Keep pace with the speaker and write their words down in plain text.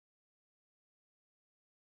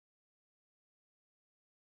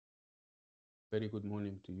Very good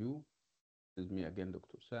morning to you. This is me again,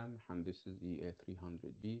 Dr. Sam, and this is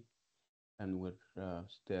EA300B, and we're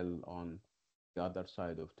still on the other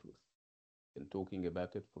side of truth. Been talking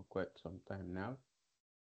about it for quite some time now,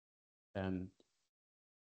 and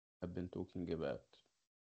I've been talking about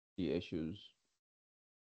the issues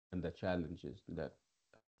and the challenges that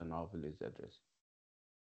the novel is addressing.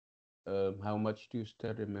 How much do you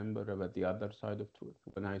still remember about the other side of truth?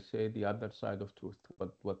 When I say the other side of truth,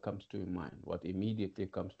 what comes to your mind? What immediately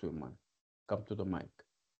comes to your mind? Come to the mic.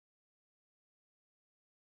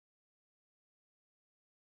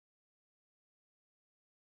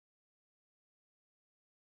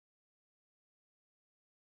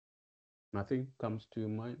 Nothing comes to your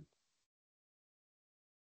mind?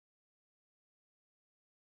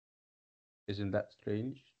 Isn't that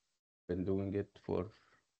strange? Been doing it for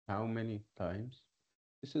how many times?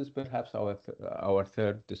 This is perhaps our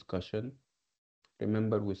third discussion.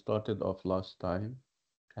 Remember, we started off last time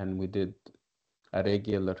and we did a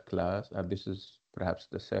regular class, and this is perhaps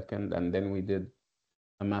the second, and then we did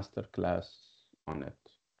a master class on it.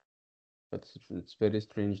 But it's very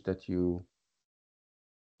strange that you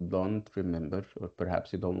don't remember, or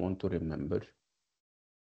perhaps you don't want to remember.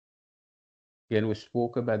 Again, we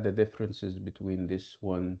spoke about the differences between this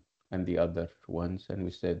one and the other ones, and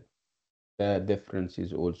we said the difference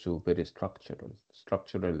is also very structural.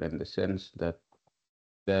 Structural in the sense that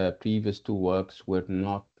the previous two works were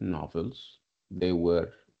not novels, they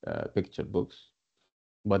were picture books.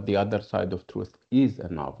 But the other side of truth is a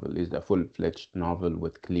novel, is a full-fledged novel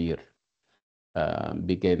with clear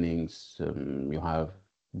beginnings. You have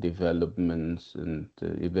developments, and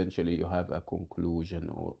eventually you have a conclusion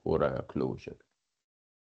or a closure.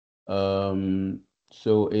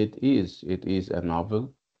 So it is a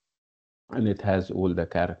novel, and it has all the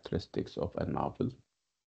characteristics of a novel.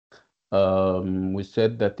 We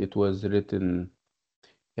said that it was written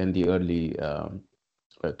in the early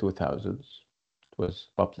 2000s. It was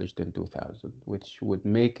published in 2000, which would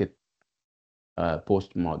make it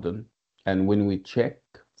postmodern. And when we check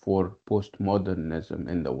for postmodernism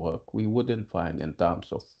in the work, we wouldn't find in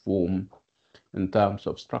terms of form, in terms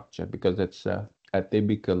of structure, because it's a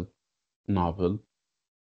typical novel,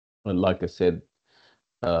 like I said,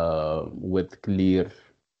 with clear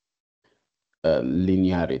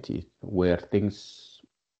linearity, where things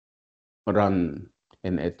run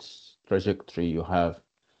in its trajectory. You have,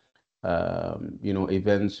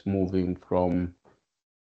 events moving from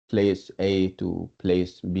place A to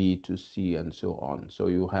place B to C and so on. So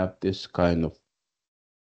you have this kind of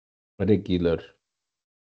regular,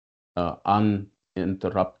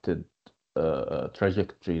 uninterrupted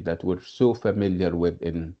trajectory that we're so familiar with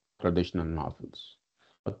in traditional novels.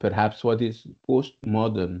 But perhaps what is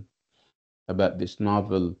postmodern about this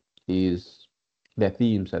novel is the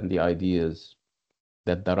themes and the ideas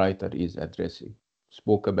that the writer is addressing.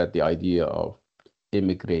 Spoke about the idea of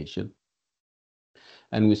immigration,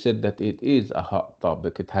 and we said that it is a hot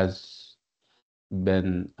topic. It has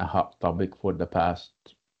been a hot topic for the past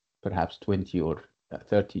perhaps 20 or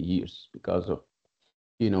 30 years because of,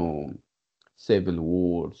 you know, civil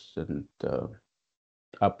wars and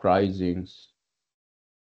uprisings,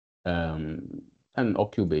 um, and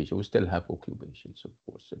occupation. We still have occupations, of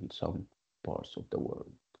course, in some parts of the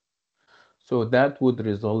world. So that would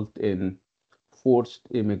result in forced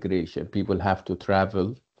immigration. People have to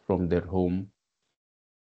travel from their homes,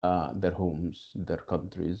 their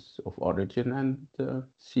countries of origin, and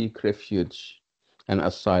seek refuge and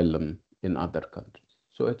asylum in other countries.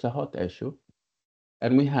 So it's a hot issue,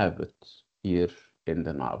 and we have it here in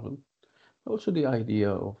the novel. Also, the idea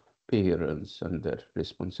of parents and their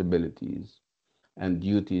responsibilities and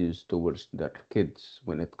duties towards their kids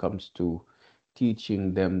when it comes to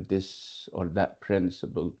teaching them this or that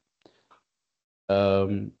principle.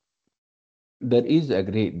 Um, there is a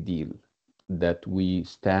great deal that we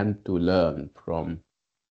stand to learn from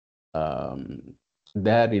um,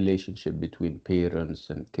 their relationship between parents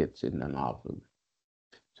and kids in the novel.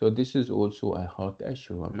 So this is also a hot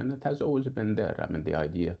issue. I mean, it has always been there. I mean, the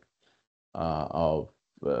idea of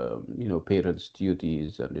parents'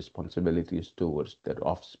 duties and responsibilities towards their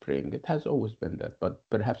offspring. It has always been there, but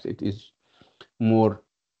perhaps it is more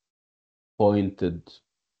pointed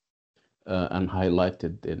and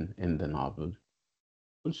highlighted in the novel.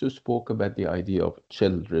 Also spoke about the idea of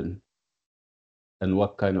children and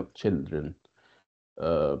what kind of children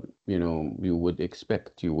you would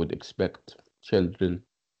expect. You would expect children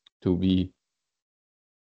to be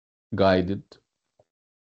guided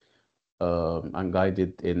and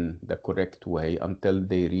guided in the correct way until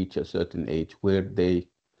they reach a certain age where they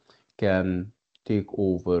can take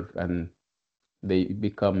over and they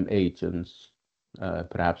become agents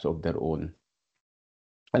perhaps of their own,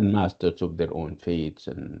 and masters of their own fates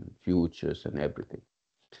and futures and everything.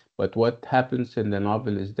 But what happens in the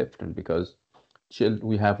novel is different because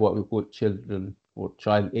we have what we call children or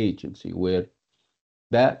child agency, where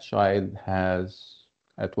that child has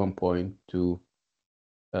at one point to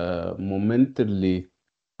momentarily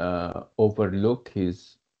overlook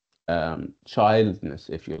his childness,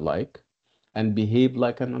 if you like, and behave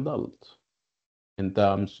like an adult in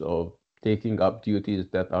terms of taking up duties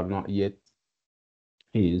that are not yet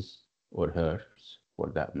his or hers, for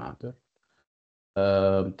that matter,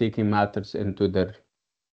 taking matters into their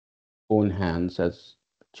own hands as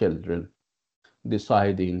children,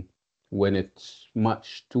 deciding when it's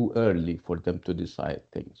much too early for them to decide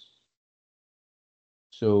things.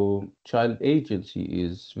 So, child agency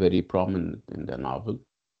is very prominent in the novel.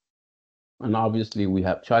 And obviously, we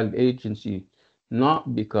have child agency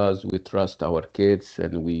not because we trust our kids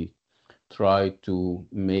and we try to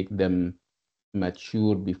make them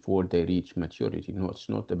mature before they reach maturity. No, it's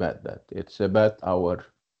not about that. It's about our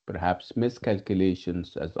perhaps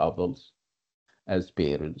miscalculations as adults, as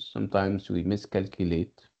parents. Sometimes we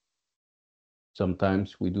miscalculate,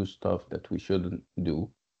 sometimes we do stuff that we shouldn't do.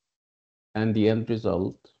 And the end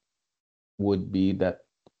result would be that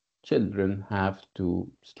children have to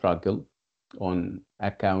struggle on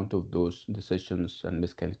account of those decisions and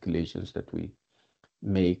miscalculations that we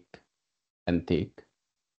make and take.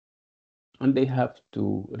 And they have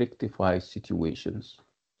to rectify situations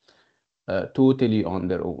totally on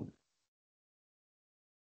their own.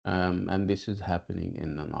 And this is happening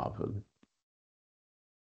in the novel.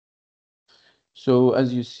 So,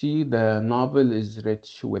 as you see, the novel is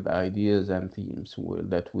rich with ideas and themes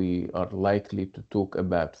that we are likely to talk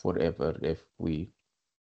about forever if we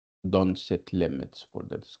don't set limits for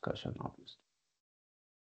the discussion, obviously.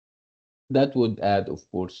 That would add, of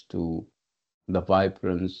course, to the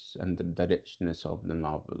vibrance and the richness of the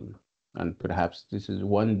novel. And perhaps this is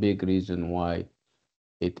one big reason why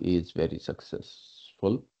it is very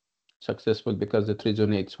successful. Successful because it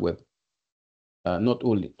resonates with not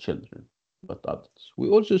only children, but others. We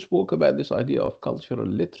also spoke about this idea of cultural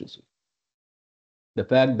literacy. The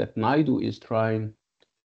fact that Naidu is trying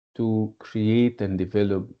to create and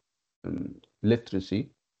develop literacy,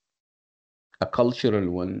 a cultural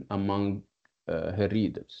one among her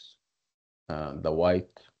readers, the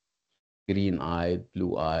white, green-eyed,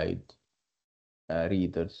 blue-eyed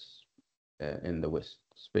readers in the West,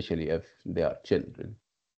 especially if they are children.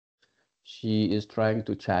 She is trying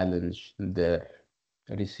to challenge their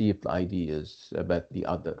received ideas about the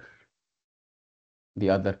other. The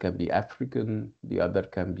other can be African, the other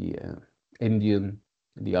can be Indian,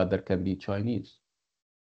 the other can be Chinese.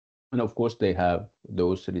 And of course, they have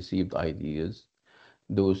those received ideas,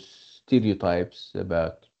 those stereotypes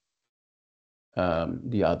about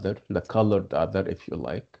the other, the colored other, if you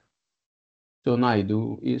like. So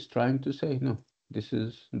Naidu is trying to say, no, this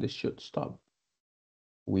should stop.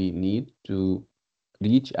 We need to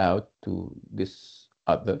reach out to this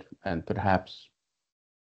other and perhaps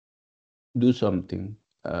do something.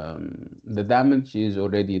 The damage is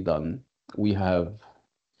already done. We have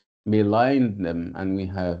maligned them and we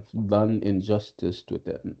have done injustice to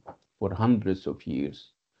them for hundreds of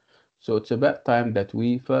years. So it's about time that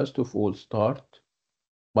we first of all start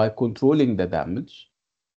by controlling the damage,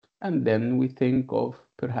 and then we think of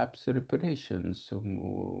perhaps reparations.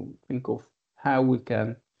 So think of how we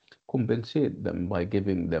can compensate them by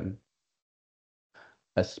giving them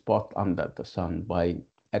a spot under the sun, by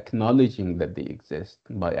acknowledging that they exist,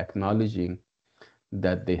 by acknowledging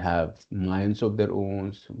that they have minds of their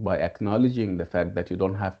own, by acknowledging the fact that you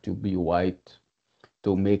don't have to be white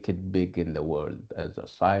to make it big in the world as a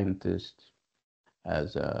scientist,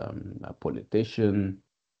 as a politician,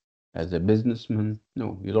 as a businessman.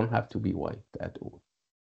 No, you don't have to be white at all.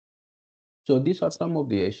 So these are some of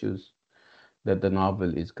the issues that the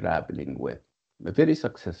novel is grappling with, very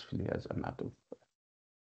successfully, as a matter of fact.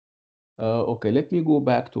 Okay, let me go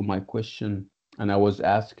back to my question. And I was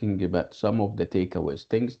asking about some of the takeaways,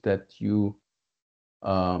 things that you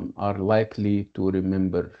are likely to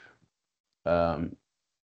remember um,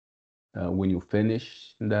 when you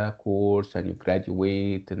finish the course and you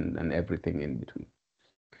graduate and everything in between.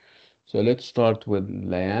 So let's start with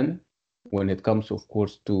Layan. When it comes, of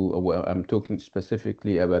course, to, well, I'm talking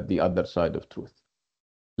specifically about the other side of truth.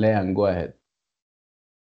 Layan, go ahead.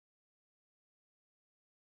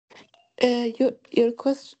 Your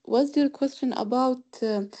question was your question about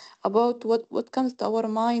what comes to our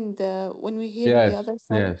mind when we hear the Yes, other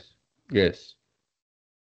side. yes, yes.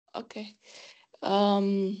 Okay.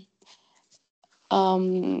 Um,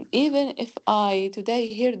 Even if I today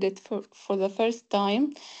heard it for the first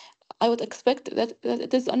time, I would expect that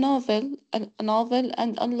it is a novel, a novel,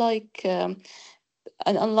 and unlike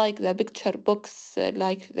the picture books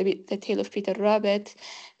like the Tale of Peter Rabbit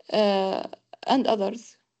uh, and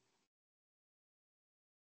others.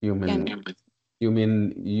 You mean يعني,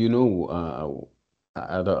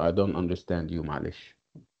 I don't understand you, Malish.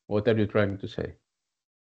 What are you trying to say?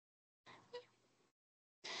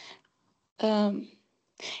 um,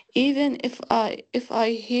 even if I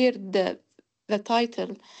hear the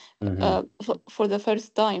title Mm-hmm. for the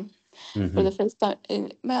first time, for Mm-hmm. the first time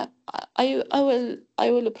I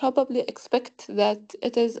will probably expect that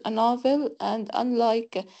it is a novel, and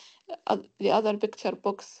unlike the other picture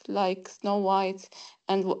books like Snow White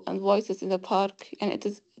and Voices in the Park, and it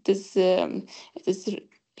is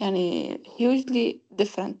يعني hugely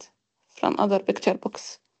different from other picture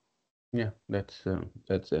books. Yeah, that's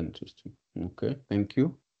interesting. Okay, thank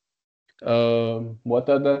you. What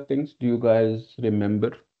other things do you guys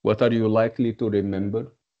remember? What are you likely to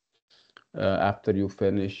remember after you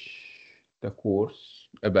finish the course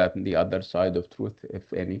about the other side of truth,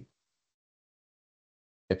 if any,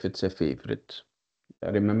 if it's a favorite?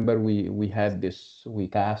 Remember, we had this, we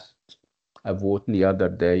cast a vote the other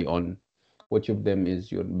day on which of them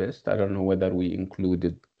is your best. I don't know whether we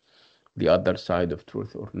included the other side of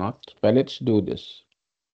truth or not, but let's do this.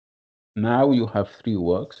 Now you have three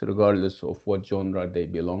works, regardless of what genre they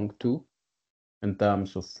belong to in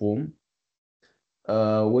terms of form.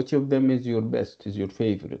 Which of them is your best, is your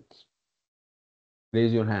favorite?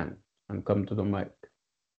 Raise your hand and come to the mic.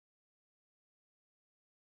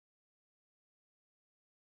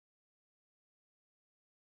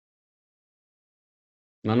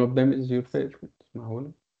 None of them is your favorite.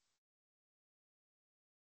 معقولة؟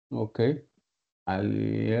 Okay.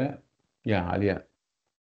 Alia. Yeah, Alia.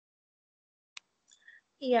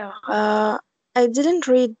 Yeah, I didn't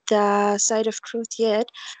read The Side of Truth yet,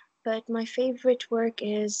 but my favorite work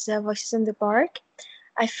is Voices in the Park.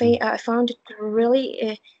 Mm, I found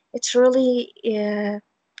it it's really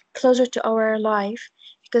closer to our life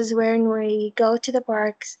because when we go to the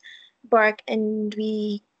park and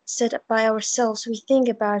we sit up by ourselves, we think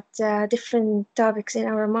about different topics in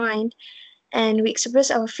our mind and we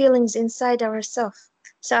express our feelings inside ourselves.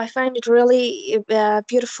 So I find it really a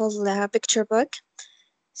beautiful picture book.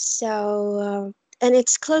 And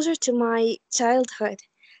it's closer to my childhood.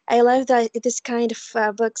 I love that this kind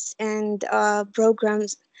of books and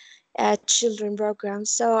programs, children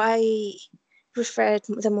programs. So I prefer it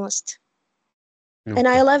the most. And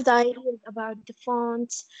I okay. love the ideas about the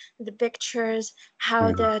fonts, the pictures,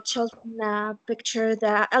 how Mhm. the children picture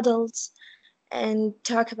the adults and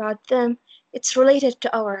talk about them. It's related to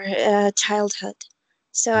our childhood.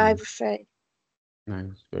 So I Mhm. prefer it.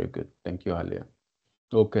 Nice. Very good. Thank you, Alia.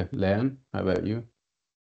 Okay, Leon, how about you?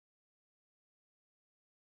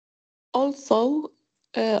 Also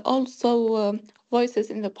Voices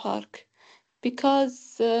in the Park,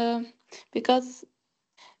 because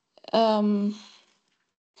um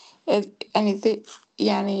يعني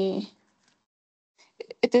يعني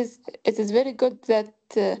it is very good that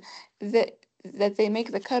that they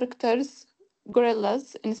make the characters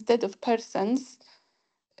gorillas instead of persons,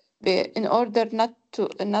 in order not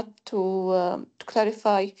to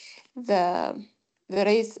clarify the the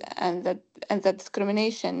race and the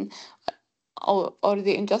discrimination, or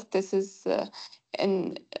the injustices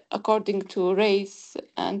in according to race,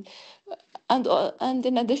 and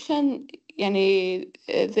in addition, يعني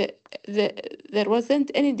the there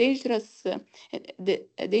wasn't any dangerous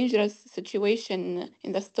situation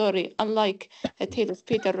in the story, unlike A Tale of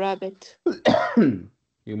Peter Rabbit.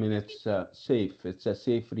 You mean it's safe? It's a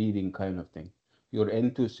safe reading kind of thing. You're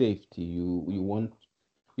into safety. You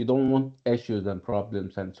don't want issues and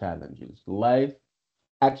problems and challenges. Life,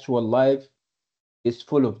 actual life, is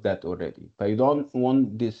full of that already. But you don't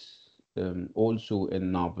want this also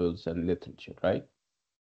in novels and literature, right?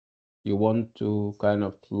 You want to kind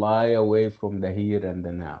of fly away from the here and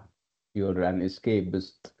the now. You're an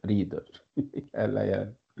escapist reader. Yeah.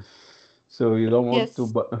 So you don't want to,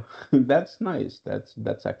 Yes, but that's nice.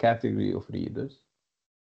 That's a category of readers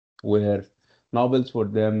where novels for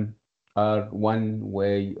them are one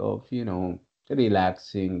way of,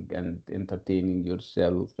 relaxing and entertaining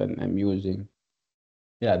yourself and amusing.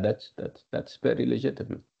 Yeah, that's very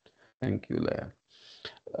legitimate. Thank you, Leah.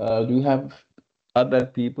 Do you have other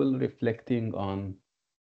people reflecting on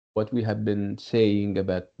what we have been saying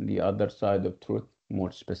about the other side of truth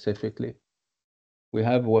more specifically? We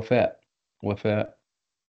have Wafa. Wafa,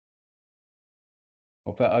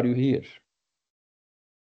 Wafa, are you here?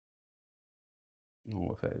 No,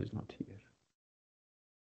 Wafa is not here.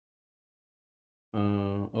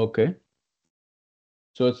 Okay.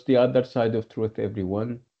 So it's the other side of truth,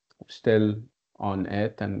 everyone. Still on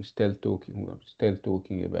it, and we're still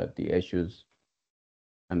talking about the issues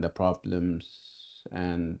and the problems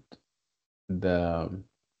and the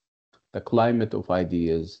the climate of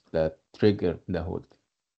ideas that trigger the whole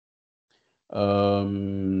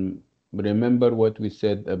thing. Remember what we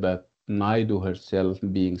said about Naidu herself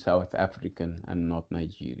being South African and not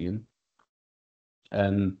Nigerian,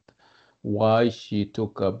 and why she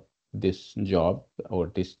took up this job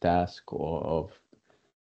or this task of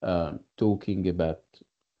talking about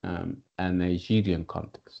a Nigerian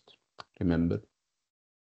context. Remember,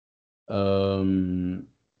 um,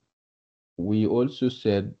 we also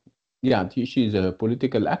said, yeah, she's a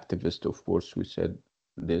political activist, of course. We said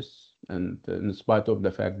this, and in spite of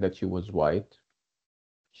the fact that she was white,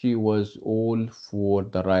 she was all for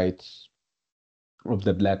the rights of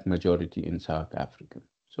the black majority in South Africa.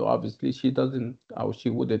 So obviously, she doesn't, or she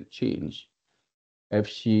wouldn't change if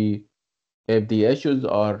she if the issues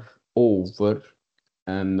are over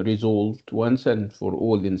and resolved once and for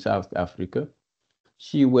all in South Africa,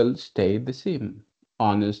 she will stay the same,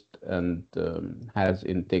 honest and has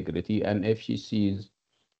integrity. And if she sees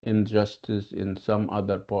injustice in some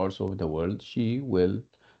other parts of the world, she will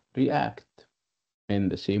react in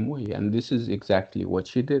the same way. And this is exactly what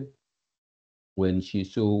she did when she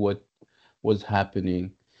saw what was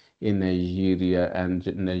happening in Nigeria and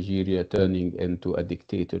Nigeria turning into a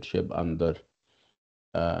dictatorship under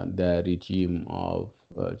the regime of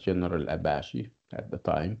General Abashi at the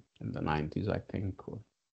time in the 90s, I think, or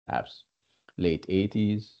perhaps late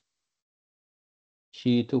 80s.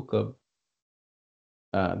 She took up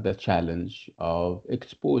the challenge of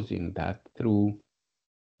exposing that through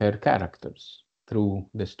her characters, through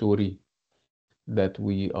the story that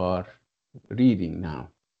we are reading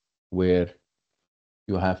now, where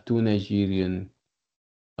you have two Nigerian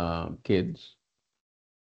kids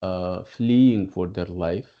fleeing for their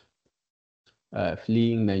life,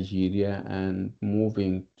 fleeing Nigeria and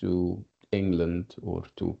moving to England or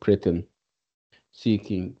to Britain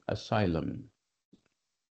seeking asylum.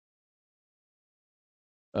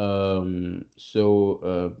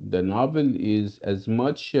 So the novel is as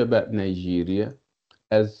much about Nigeria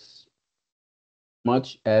as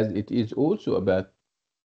much as it is also about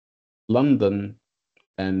London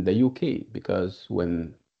and the UK, because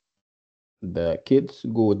when the kids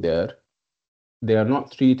go there, they are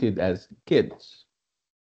not treated as kids.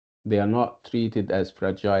 They are not treated as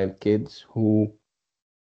fragile kids who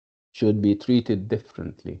should be treated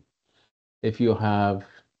differently. If you have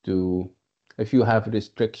to, if you have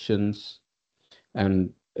restrictions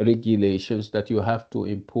and regulations that you have to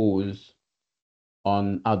impose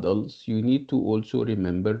on adults, you need to also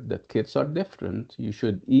remember that kids are different. You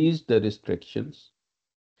should ease the restrictions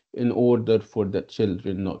in order for the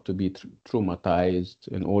children not to be traumatized,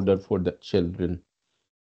 in order for the children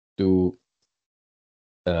to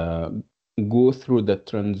uh, go through the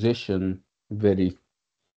transition very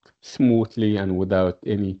smoothly and without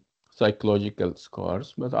any psychological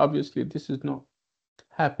scars. But obviously, this is not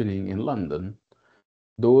happening in London.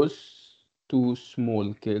 Those two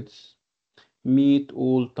small kids meet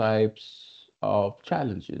all types of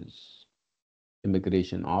challenges: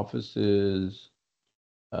 immigration offices,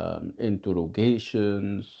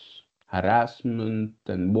 interrogations, harassment,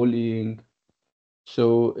 and bullying.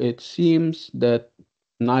 So it seems that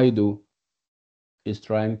Naidu is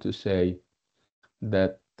trying to say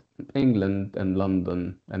that England and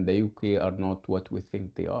London and the UK are not what we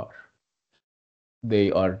think they are.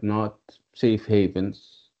 They are not safe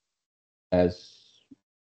havens as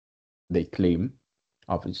they claim,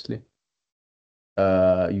 obviously.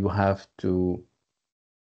 You have to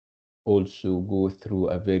also go through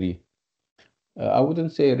a very, I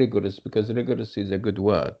wouldn't say rigorous, because rigorous is a good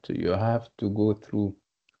word. You have to go through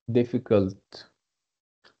difficult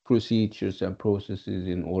procedures and processes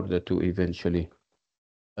in order to eventually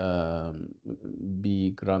um,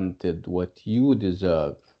 be granted what you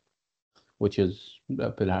deserve, which is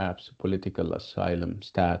perhaps political asylum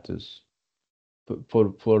status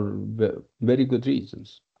for very good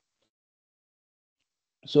reasons.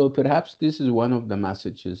 So perhaps this is one of the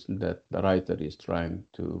messages that the writer is trying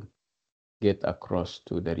to get across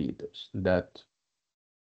to the readers, that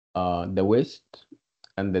the West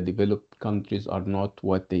and the developed countries are not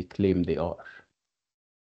what they claim they are.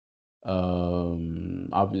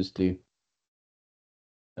 Obviously,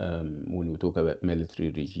 when we talk about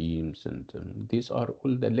military regimes, and these are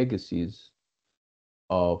all the legacies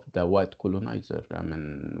of the white colonizer. I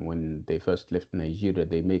mean, when they first left Nigeria,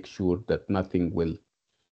 they make sure that nothing will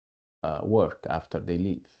work after they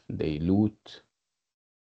leave. They loot,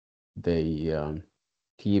 They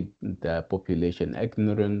keep the population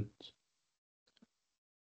ignorant.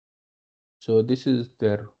 So this is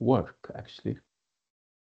their work, actually.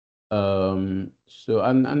 So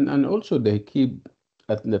and also they keep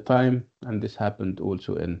at the time, and this happened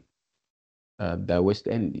also in the West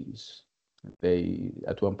Indies. They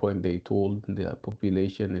at one point they told the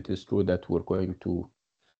population, it is true that we're going to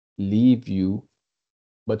leave you,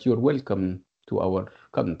 but you're welcome to our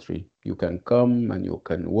country. You can come and you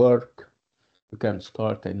can work, you can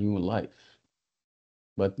start a new life.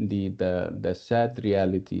 But the sad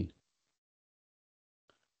reality,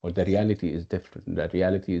 or the reality is different. The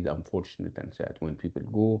reality is unfortunate and sad. When people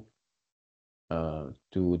go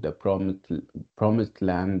to the promised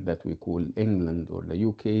land that we call England or the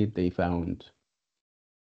UK, they found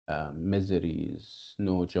miseries,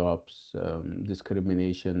 no jobs,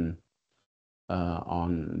 discrimination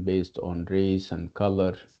on based on race and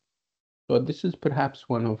color. So this is perhaps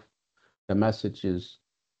one of the messages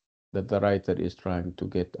that the writer is trying to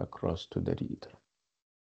get across to the reader.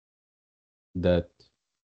 That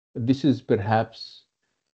this is perhaps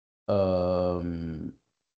um,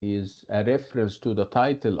 is a reference to the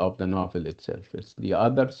title of the novel itself. It's the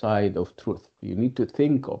other side of truth. You need to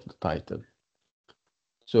think of the title.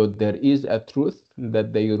 So there is a truth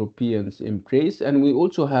that the Europeans embrace, and we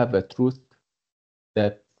also have a truth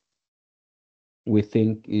that we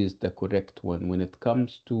think is the correct one when it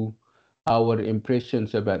comes to our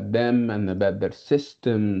impressions about them and about their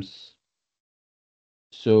systems.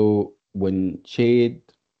 So when Shade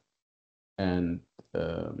and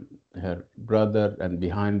her brother and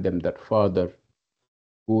behind them their father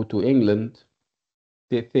go to England,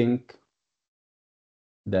 they think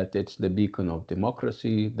that it's the beacon of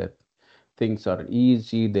democracy, that things are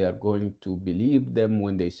easy. They are going to believe them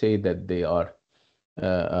when they say that they are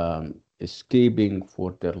escaping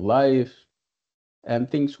for their life and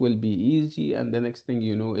things will be easy. And the next thing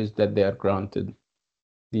you know is that they are granted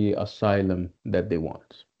the asylum that they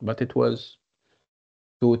want. But it was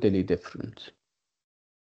totally different.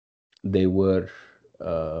 They were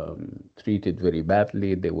treated very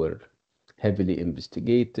badly. They were heavily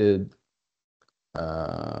investigated.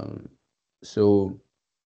 Um, so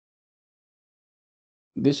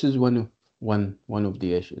this is one of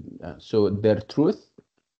the issues. So their truth,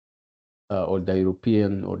 or the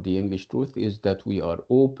European or the English truth, is that we are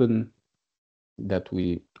open, that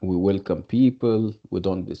we welcome people, we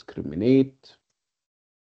don't discriminate.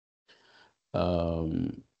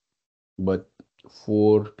 Um, but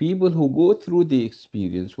for people who go through the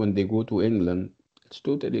experience when they go to England, it's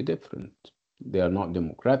totally different. They are not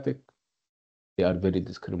democratic. They are very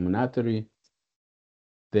discriminatory.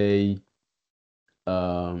 They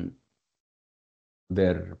um,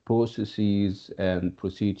 their processes and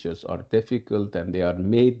procedures are difficult, and they are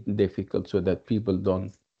made difficult so that people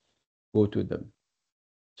don't go to them.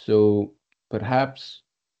 So perhaps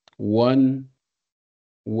one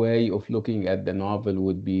way of looking at the novel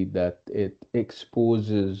would be that it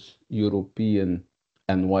exposes European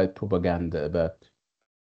and white propaganda about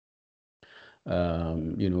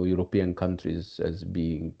European countries as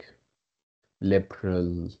being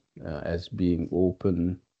liberal, as being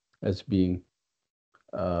open, as being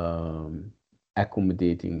um,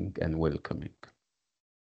 accommodating and welcoming.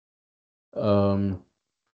 Um,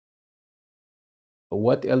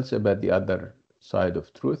 what else about the other side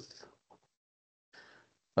of truth?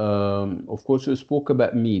 Of course, we spoke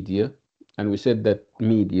about media, and we said that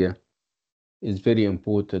media is very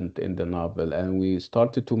important in the novel, and we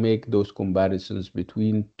started to make those comparisons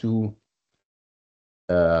between two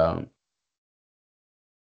uh,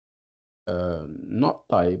 not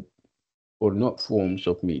type or not forms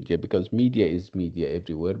of media, because media is media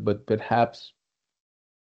everywhere, but perhaps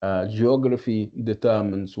geography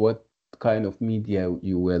determines what kind of media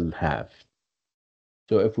you will have.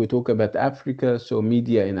 So if we talk about Africa, so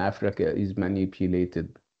media in Africa is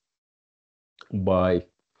manipulated by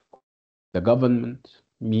the government.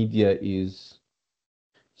 Media is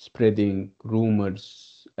spreading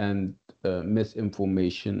rumors and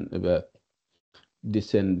misinformation about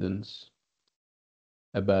descendants,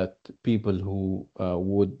 about people who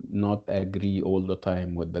would not agree all the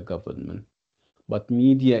time with the government. But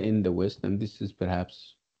media in the West, and this is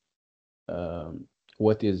perhaps um,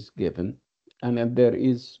 what is given, and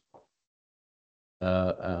then uh,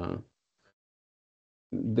 uh,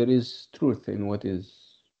 there is truth in what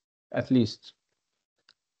is, at least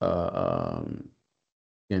um,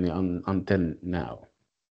 until now.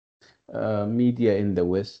 Media in the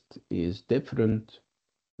West is different.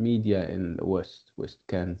 Media in the West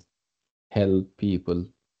can help people,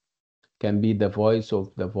 can be the voice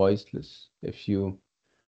of the voiceless. If you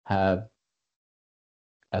have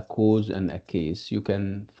a cause and a case, you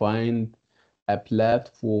can find a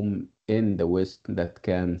platform in the West that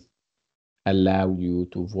can allow you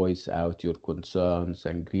to voice out your concerns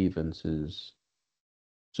and grievances.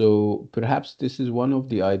 So perhaps this is one of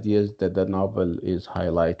the ideas that the novel is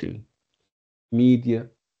highlighting. Media,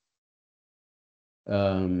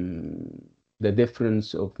 um, the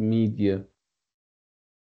difference of media,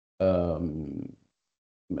 um,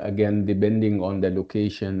 again, depending on the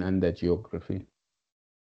location and the geography.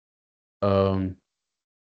 Um,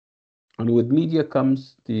 and with media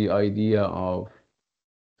comes the idea of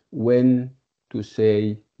when to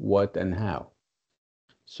say what and how.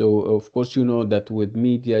 So, of course, you know that with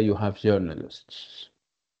media, you have journalists,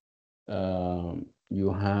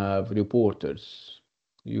 you have reporters,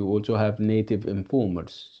 you also have native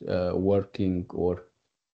informers working or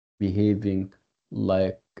behaving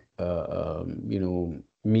like,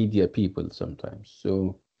 media people sometimes.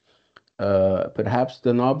 So, perhaps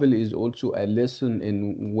the novel is also a lesson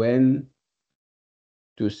in when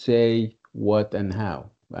to say what and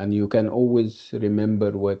how. And you can always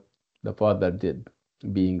remember what the father did,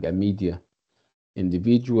 being a media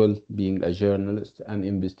individual, being a journalist, an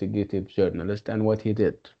investigative journalist, and what he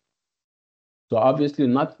did. So obviously,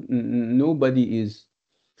 not nobody is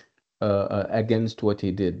against what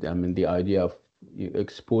he did. I mean, the idea of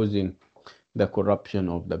exposing the corruption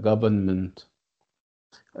of the government,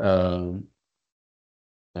 um,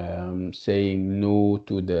 saying no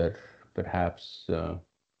to their perhaps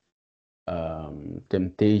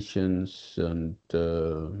temptations and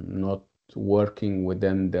not working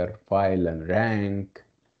within their file and rank,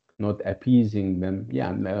 not appeasing them. Yeah,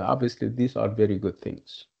 and, obviously these are very good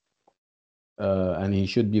things. And he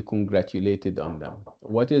should be congratulated on them.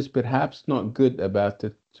 What is perhaps not good about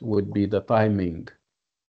it would be the timing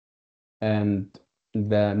and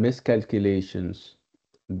the miscalculations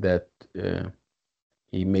that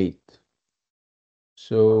he made.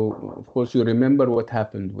 So, of course, you remember what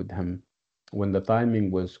happened with him when the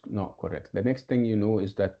timing was not correct. The next thing you know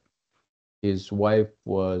is that his wife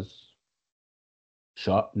was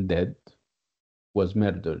shot dead, was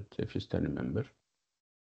murdered, if you still remember.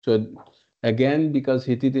 So, again, because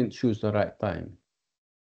he didn't choose the right time,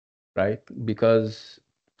 right? Because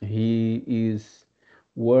he is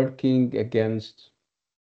working against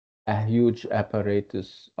a huge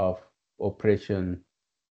apparatus of oppression.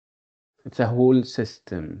 It's a whole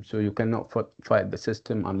system. So you cannot fight the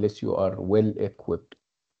system unless you are well equipped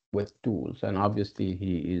with tools. And obviously,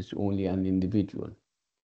 he is only an individual.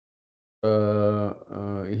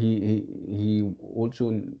 He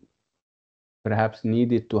also perhaps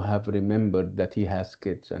needed to have remembered that he has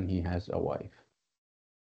kids and he has a wife.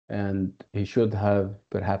 And he should have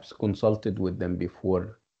perhaps consulted with them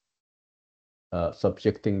before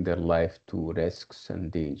subjecting their life to risks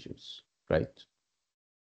and dangers, right?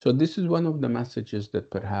 So this is one of the messages that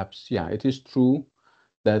perhaps, yeah, it is true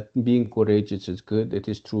that being courageous is good. It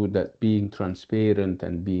is true that being transparent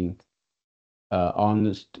and being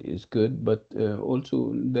honest is good, but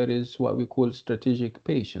also there is what we call strategic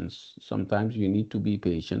patience. Sometimes you need to be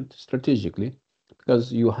patient strategically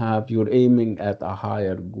because you're aiming at a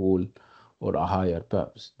higher goal or a higher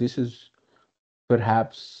purpose. This is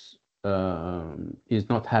perhaps is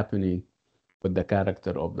not happening with the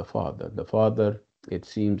character of the father. The father, it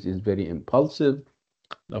seems, is very impulsive.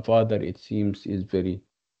 The father, it seems, is very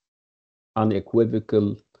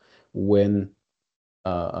unequivocal when,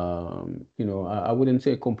 I wouldn't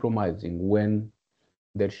say compromising, when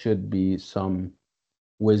there should be some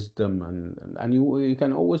wisdom. And you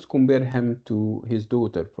can always compare him to his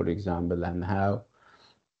daughter, for example, and how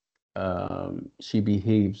she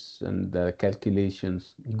behaves and the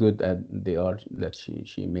calculations, good at they are that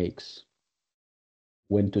she makes,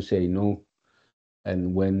 when to say no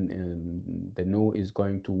and when the no is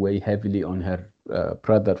going to weigh heavily on her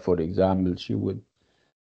brother, for example, she would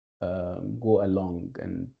go along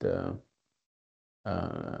and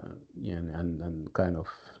yeah, and kind of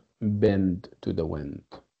bend to the wind.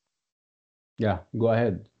 Yeah, go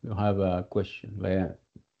ahead. You have a question, Layan.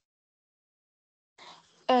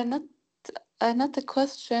 Not not a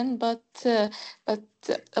question, but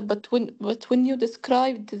but when you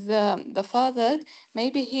described the father,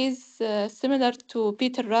 maybe he's similar to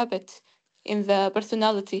Peter Rabbit in the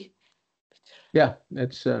personality.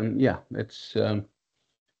 It's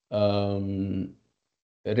um,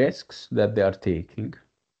 risks that they are taking,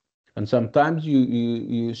 and sometimes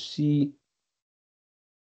you see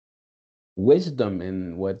wisdom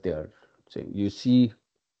in what they are saying. You see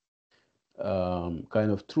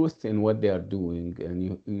kind of truth in what they are doing,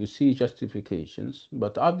 and you see justifications.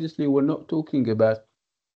 But obviously, we're not talking about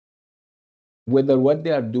whether what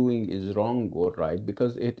they are doing is wrong or right,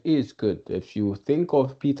 because it is good. If you think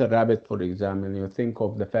of Peter Rabbit, for example, you think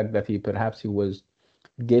of the fact that he was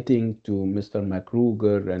getting to Mr.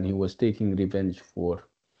 McGruger and he was taking revenge for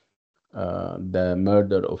the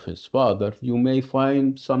murder of his father, you may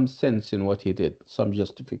find some sense in what he did, some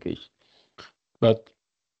justification. But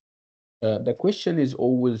the question is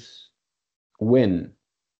always when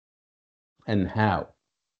and how.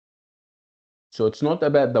 So it's not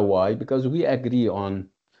about the why, because we agree on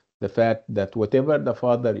the fact that whatever the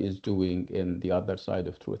father is doing in the other side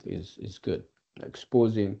of truth is good.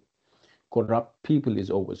 Exposing corrupt people is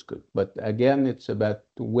always good. But again, it's about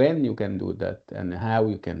when you can do that and how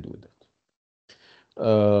you can do that.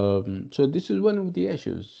 So this is one of the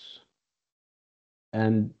issues.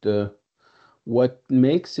 And what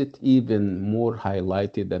makes it even more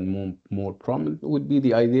highlighted and more prominent would be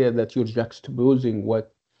the idea that you're juxtaposing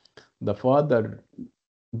what the father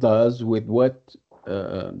does with what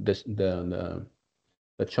the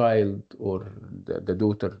child or the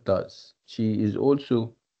daughter does. She is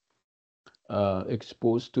also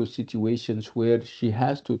exposed to situations where she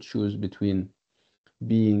has to choose between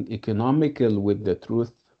being economical with the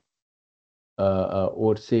truth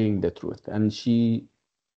or saying the truth. And she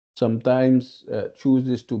sometimes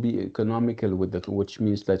chooses to be economical with it, which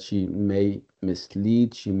means that she may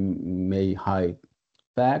mislead, she may hide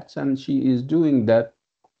facts, and she is doing that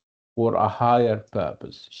for a higher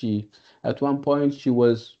purpose. At one point, she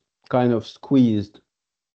was kind of squeezed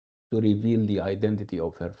to reveal the identity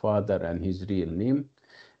of her father and his real name,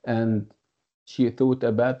 and she thought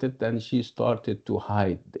about it and she started to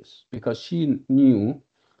hide this because she knew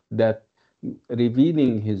that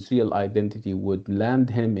revealing his real identity would land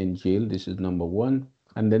him in jail. This is number one.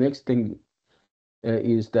 And the next thing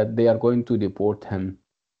is that they are going to deport him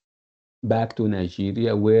back to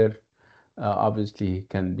Nigeria, where obviously he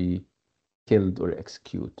can be killed or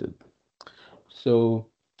executed. So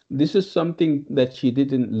this is something that she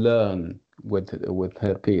didn't learn with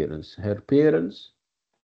her parents. Her parents,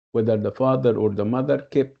 whether the father or the mother,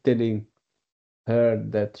 kept telling her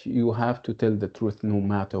that you have to tell the truth no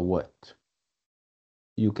matter what.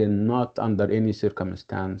 You cannot, under any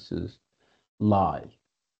circumstances, lie.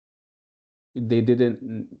 They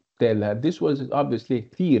didn't tell her. This was obviously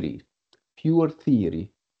theory, pure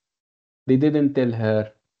theory. They didn't tell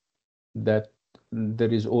her that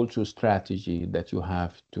there is also strategy that you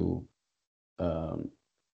have to um,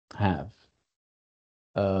 have.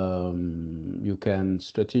 You can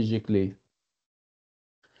strategically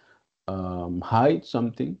hide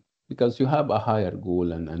something because you have a higher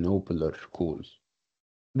goal and a nobler cause.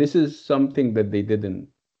 This is something that they didn't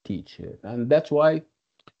teach her. And that's why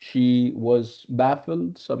she was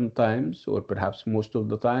baffled sometimes, or perhaps most of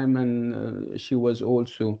the time, and she was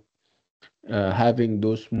also having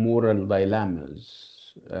those moral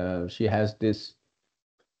dilemmas. She has this,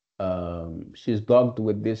 she's dogged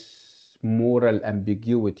with this moral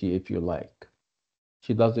ambiguity, if you like.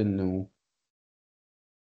 She doesn't know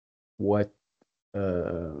what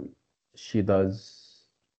uh, she does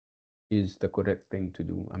is the correct thing to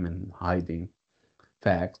do. I mean, hiding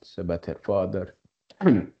facts about her father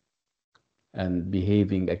and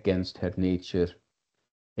behaving against her nature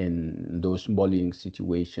in those bullying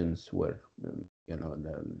situations where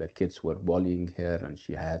the kids were bullying her and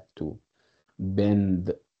she had to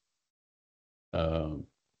bend uh,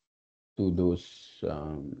 to those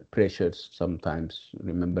pressures sometimes.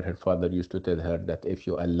 Remember, her father used to tell her that if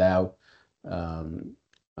you allow um,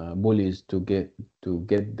 bullies to get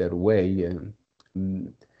their way,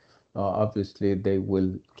 mm, obviously they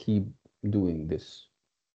will keep doing this.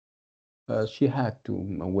 She had to,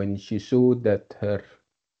 when she saw that her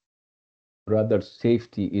brother's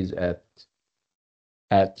safety is at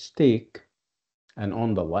stake and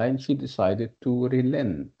on the line, she decided to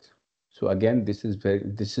relent. So again, this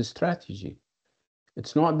is strategy.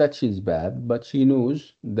 It's not that she's bad, but she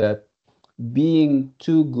knows that being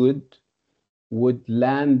too good would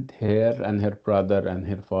land her and her brother and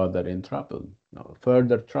her father in trouble, no,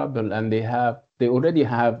 further trouble, and they already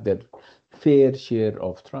have their fair share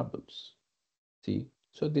of troubles. See,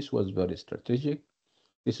 so this was very strategic.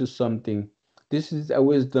 This is something, this is a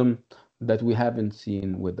wisdom that we haven't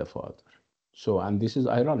seen with the father. So, and this is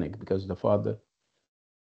ironic because the father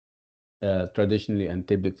traditionally and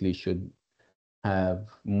typically should have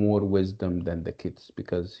more wisdom than the kids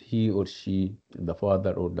because he or she, the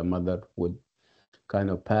father or the mother, would kind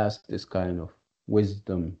of pass this kind of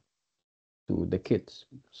wisdom to the kids.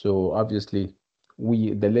 So obviously,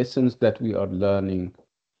 the lessons that we are learning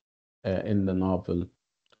in the novel,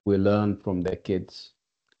 we learn from the kids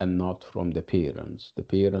and not from the parents. The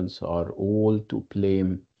parents are all to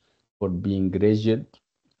blame for being rigid,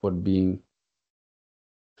 for being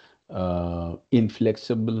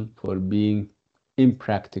inflexible, for being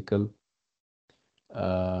impractical,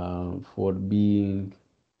 for being,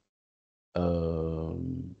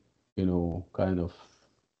 kind of,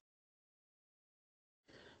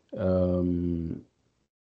 um,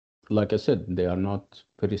 like I said, they are not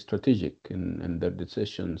very strategic in their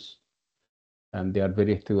decisions, and they are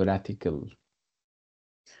very theoretical.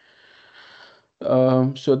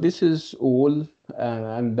 So this is all,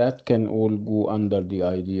 and that can all go under the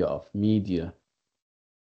idea of media.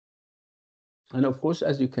 And of course,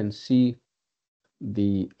 as you can see,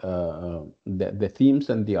 the themes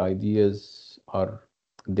and the ideas are,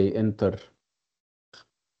 they enter,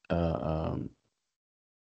 uh,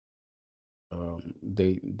 um,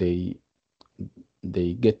 they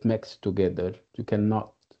get mixed together. You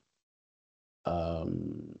cannot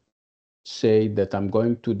um, say that I'm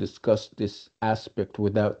going to discuss this aspect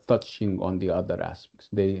without touching on the other aspects.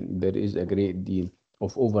 There is a great deal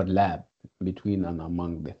of overlap between and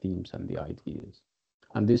among the themes and the ideas.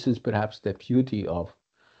 And this is perhaps the beauty of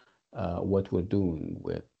what we're doing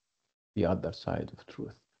with the other side of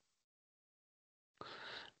truth.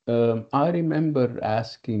 I remember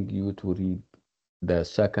asking you to read the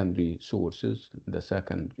secondary sources, the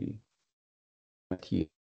secondary material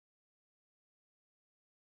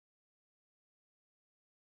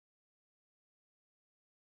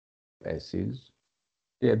essays.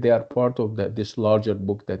 They are part of this larger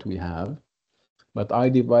book that we have, but I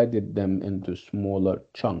divided them into smaller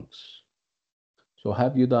chunks. So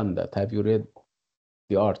have you done that? Have you read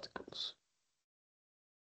the articles?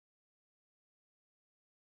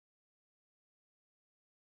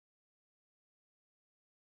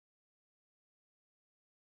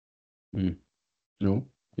 Mm. No?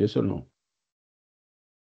 Yes or no?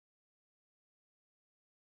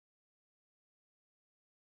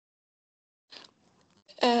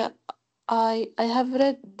 Uh, I have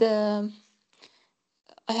read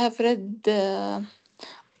I have read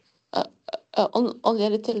only a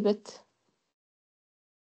little bit.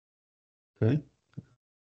 Okay.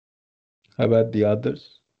 How about the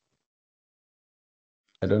others?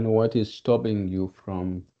 I don't know what is stopping you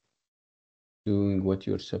from doing what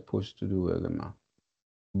you're supposed to do, Elena.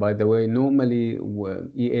 By the way, normally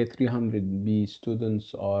EA300B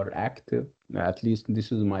students are active. At least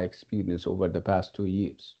this is my experience over the past 2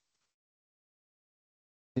 years.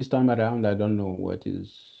 This time around, I don't know what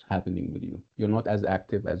is happening with you. You're not as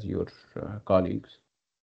active as your colleagues.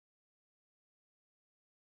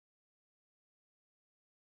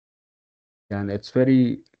 And it's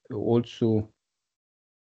very also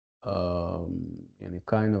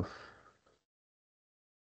kind of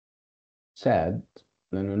sad.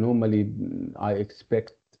 Normally, I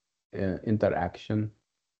expect interaction.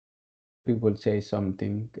 People say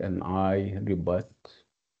something and I rebut.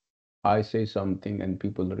 I say something and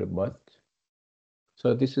people rebut.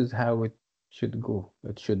 So this is how it should go.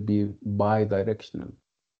 It should be bi-directional.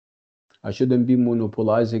 I shouldn't be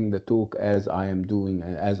monopolizing the talk as I am doing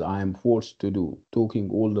and as I am forced to do,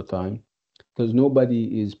 talking all the time, because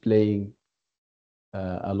nobody is playing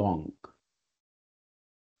along.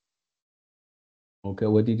 Okay,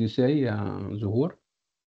 what did you say, Zuhur?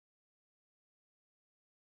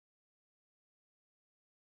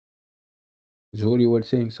 Zuhur, you were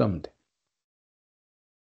saying something.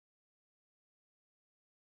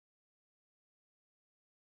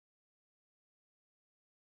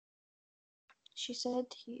 She said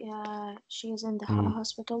she is in the Hmm.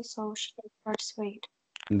 hospital, so she can participate.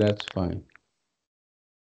 That's fine.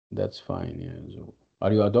 That's fine. Yeah. So,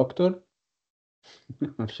 are you a doctor?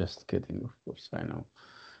 I'm just kidding, of course. I know.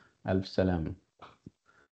 Alf salam.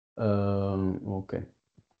 Okay.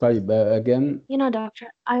 طيب, again, You know, doctor,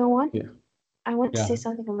 yeah, I want to yeah. say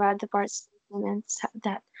something about the participation and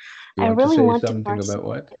that You I want to really say want to something about participate.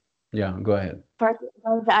 what? Yeah, go ahead.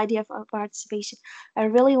 About the idea of participation. I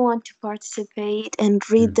really want to participate and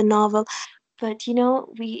read Mm. the novel, but you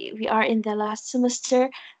know, we are in the last semester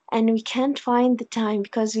and we can't find the time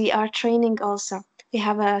because we are training also. We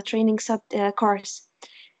have a training sub course.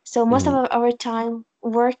 So most of Mhm. our time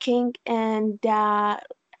working and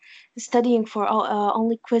studying for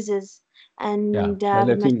only quizzes Yeah, and but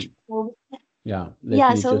the material. let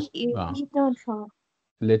Yeah, me so just we don't follow.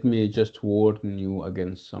 warn you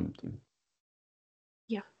against something.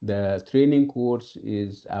 Yeah, The training course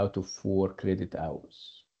is out of 4 credit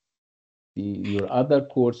hours. Your other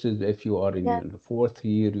courses, if you are in yeah, your fourth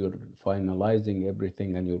year, you're finalizing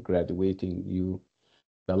everything and you're graduating,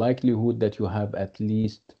 the likelihood that you have at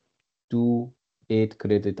least two 8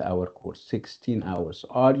 credit hour course, 16 hours.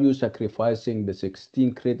 Are you sacrificing the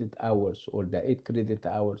 16 credit hours or the 8 credit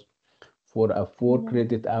hours for a four No.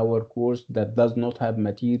 credit hour course that does not have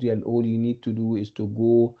material. All you need to do is to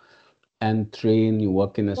go and train. You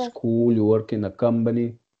work in a Yes. school, you work in a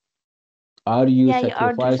company. Are you Yeah, you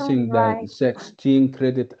are definitely sacrificing the right. 16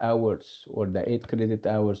 credit hours or the 8 credit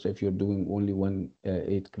hours if you're doing only one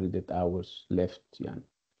 8 credit hours left? Yeah.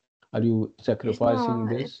 Are you No, sacrificing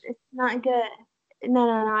this? it's not good. No,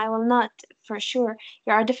 no, no, I will not, for sure.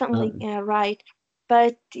 You are Uh, definitely right.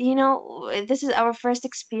 But this is our first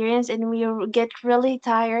experience, and get really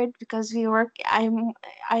tired because we work.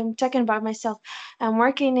 I'm talking about myself. I'm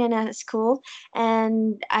working in a school,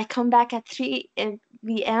 and I come back at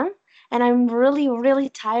 3 p.m. and I'm really, really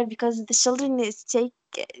tired because the children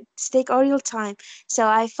take all your time. So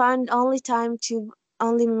I found only time to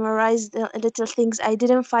only memorize the little things. I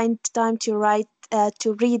didn't find time to read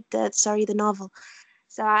the novel.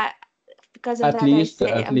 So because of that, I'm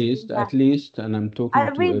saying that at least, and I'm I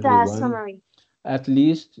talking to read the everyone, summary. at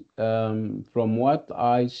least from what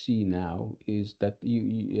I see now is that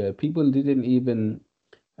people didn't even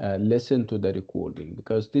listen to the recording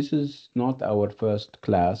because this is not our first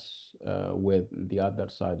class with the other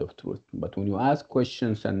side of truth. But when you ask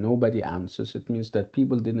questions and nobody answers, it means that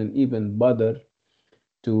people didn't even bother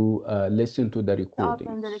to listen to the To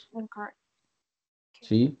open the recordings. record. Okay,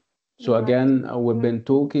 See? So you're right. again, we've You're been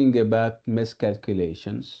talking about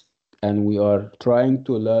miscalculations, and we are trying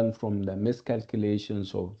to learn from the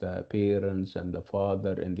miscalculations of the parents and the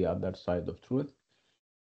father and the other side of truth.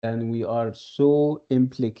 And we are so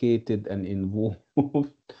implicated and involved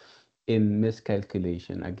in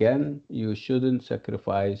miscalculation. Again, you shouldn't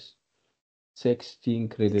sacrifice 16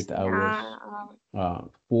 credit 16. hours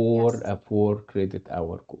for Yes. a 4 credit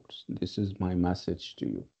hour course. This is my message to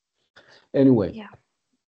you. Anyway, Yeah.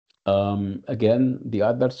 again, the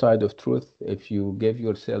other side of truth, if you give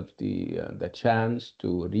yourself the chance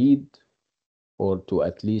to read or to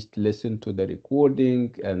at least listen to the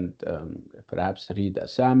recording and perhaps read a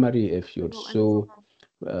summary if We you're will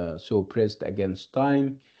understand. so pressed against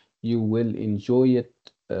time, you will enjoy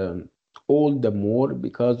it all the more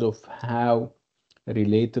because of how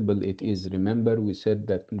relatable it Yes. is. Remember, we said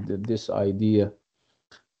that this idea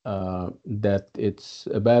that it's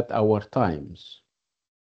about our times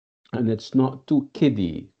and it's not too Yes.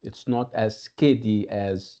 kiddie. It's not as kiddie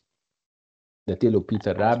as the Tale of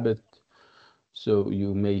Peter As Rabbit. So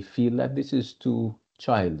you may feel that this is too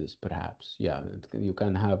childish, perhaps. Yeah, you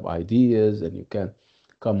can have ideas and you can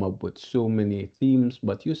come up with so many themes,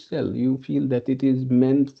 but you feel that it is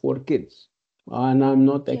meant for kids. And I'm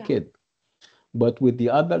not a yeah. kid. But with the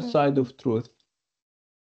other side Mm-hmm. of truth,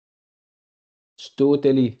 it's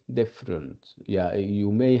totally different. Yeah,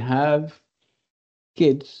 you may have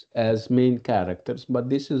kids as main characters, but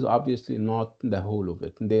this is obviously not the whole of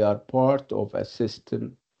it. They are part of a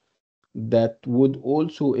system that would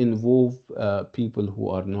also involve people who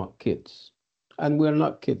are not kids. And we're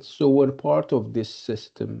not kids, so we're part of this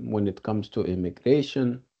system when it comes to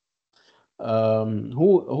immigration.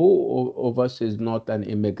 Who of us is not an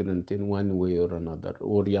immigrant in one way or another,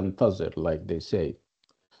 or ينتظر, like they say?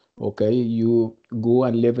 Okay, you go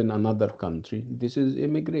and live in another country. This is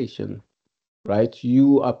immigration, right?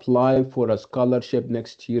 You apply for a scholarship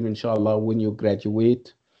next year, inshallah, when you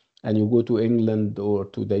graduate and you go to England or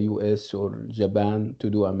to the US or Japan to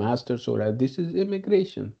do a master's or this is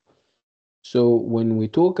immigration. So when we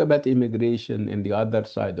talk about immigration in the other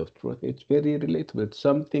side of truth, it's very relatable. It's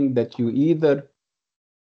something that you either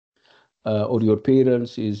or your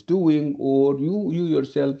parents is doing or you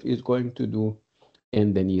yourself is going to do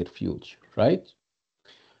in the near future, right?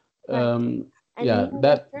 Right. Um, And yeah,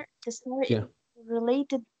 that, Victor, the story yeah. is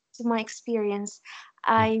related to my experience.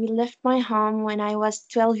 I left my home when I was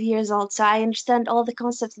 12 years old, so I understand all the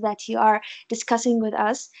concepts that you are discussing with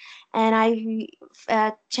us. And I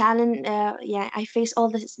face all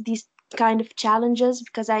these kind of challenges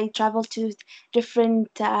because I traveled to different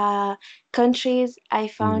countries.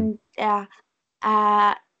 Mm,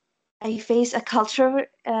 Uh, I face a culture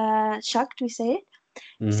shock, we say it.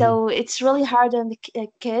 mhm. So it's really hard on the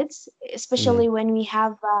kids, especially Mm. when we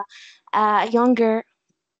have a younger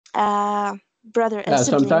brother and Yeah, sometimes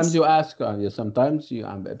siblings. you ask, yeah, sometimes you,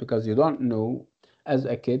 because you don't know, as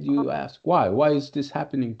a kid, you ask, why? Why is this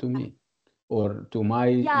happening to me or to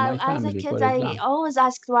Yeah, my as a family, kid, for I example? always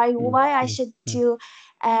asked Mm, why I mm, should mm. to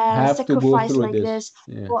Have to go sacrifice through like this. this.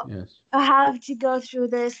 Yeah, What yes. I have to go through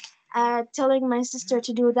this, telling my sister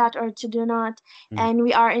to do that or to do not, Mm. and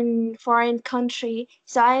we are in foreign country,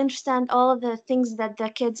 so I understand all of the things that the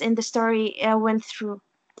kids in the story went through.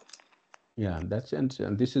 Yeah, that's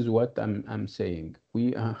interesting. This is what I'm saying.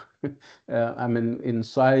 We I mean,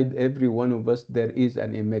 inside every one of us, there is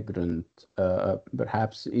an immigrant.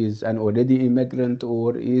 Perhaps is an already immigrant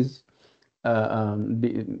or is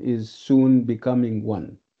soon becoming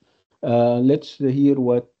one. Let's hear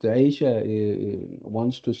what Aisha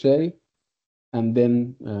wants to say, and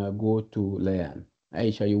then go to Layan.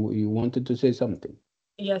 Aisha, you wanted to say something?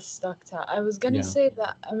 Yes, doctor. I was gonna Yeah. say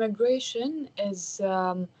that immigration is,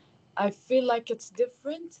 I feel like it's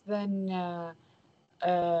different than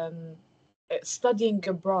um, studying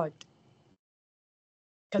abroad.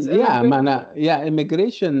 Because Yeah, immigration, man. Yeah,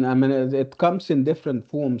 immigration. I mean, it comes in different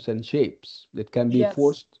forms and shapes. It can be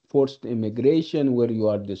yes, forced immigration, where you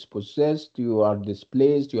are dispossessed, you are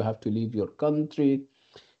displaced, you have to leave your country,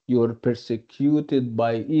 you're persecuted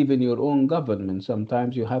by even your own government.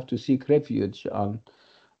 Sometimes you have to seek refuge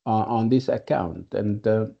on this account. And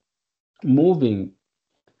moving,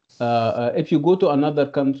 if you go to another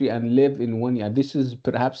country and live in one year, this is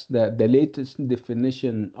perhaps the latest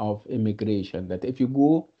definition of immigration. That if you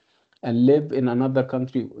go and live in another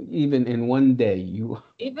country, even in one day,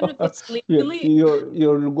 even if it's legally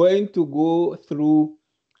you're going to go through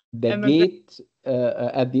the immigrant. gate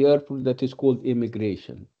at the airport that is called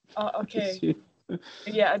immigration. Okay, See?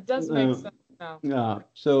 yeah, it does make Uh, sense now. yeah.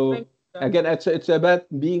 Thank So you, again, doctor. it's about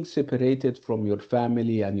being separated from your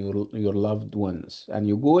family and your loved ones, and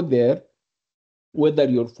you go there whether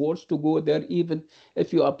you're forced to go there, even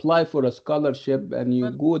if you apply for a scholarship and you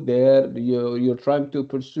Well, go there, you're trying to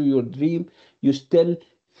pursue your dream, you still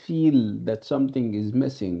feel that something is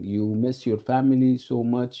missing. You miss your family so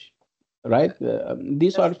much, right?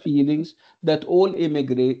 These yes, are feelings that all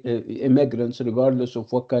immigrants, regardless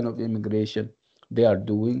of what kind of immigration they are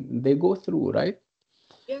doing, they go through, right?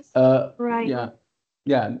 yes, Right. Yeah,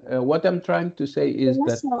 yeah. What I'm trying to say You is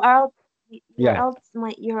miss that, your yeah. old,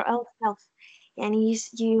 your old self, and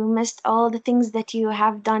you missed all the things that you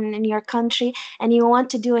have done in your country, and you want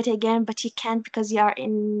to do it again, but you can't because you are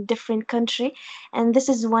in different country, and this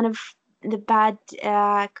is one of the bad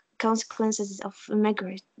consequences of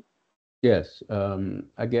immigrant. Yes,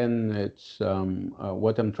 again, it's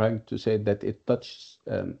what I'm trying to say, that it touches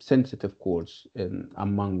sensitive chords in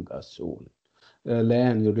among us all.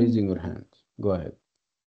 Leanne, you're raising your hand. Go ahead.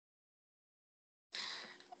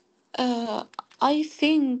 Uh, I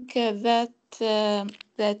think that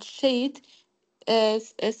Shade,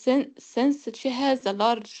 since she has a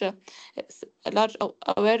large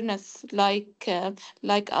awareness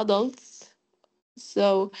like adults,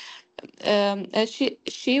 so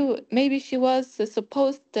maybe she was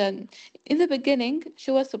supposed, in the beginning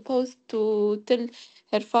she was supposed to tell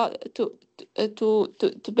her father to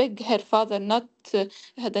beg her father not to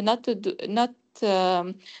do, not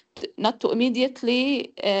to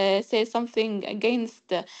immediately say something against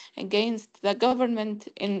the government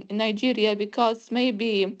in Nigeria, uh,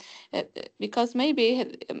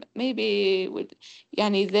 maybe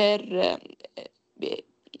يعني be-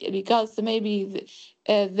 because maybe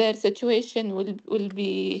their situation will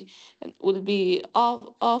be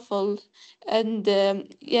awful. And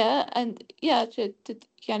yeah,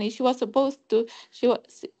 يعني she was supposed to she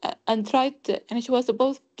was and tried to, and she was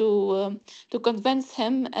supposed to convince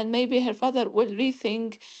him, and maybe her father will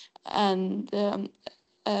rethink, and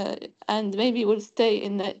uh, and maybe will stay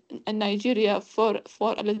in Nigeria for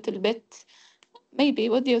a little bit. Maybe.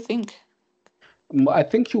 What do you think? I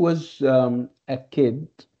think she was a kid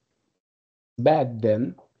back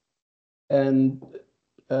then, and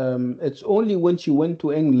it's only when she went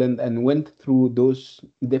to England and went through those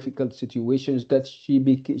difficult situations that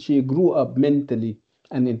she grew up mentally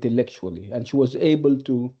and intellectually, and she was able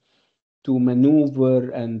to maneuver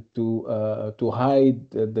and to hide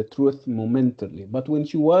the truth momentarily. But when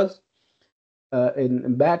she was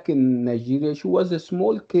in back in Nigeria, she was a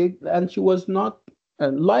small kid, and she was not.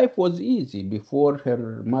 Life was easy before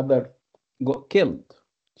her mother got killed.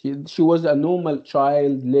 She was a normal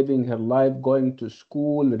child living her life, going to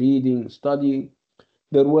school, reading, studying.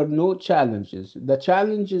 There were no challenges. The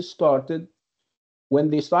challenges started when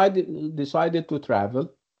they decided to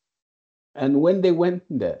travel, and when they went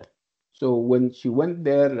there. So when she went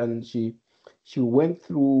there and she went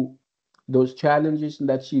through those challenges,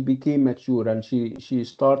 that she became mature, and she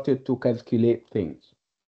started to calculate things.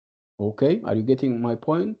 Okay, are you getting my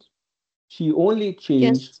point? She only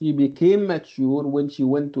changed, Yes. she became mature when she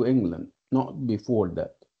went to England, not before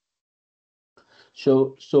that.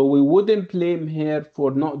 So we wouldn't blame her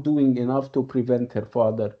for not doing enough to prevent her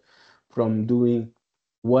father from doing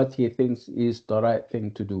what he thinks is the right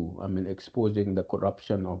thing to do. I mean, exposing the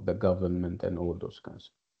corruption of the government and all those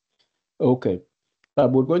kinds. Okay.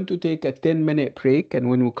 We're going to take a 10-minute break, and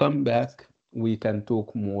when we come back, we can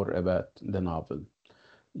talk more about the novel.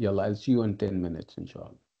 Yalla, I'll see you in 10 minutes,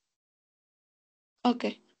 inshallah.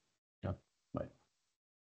 Okay. Yeah, bye.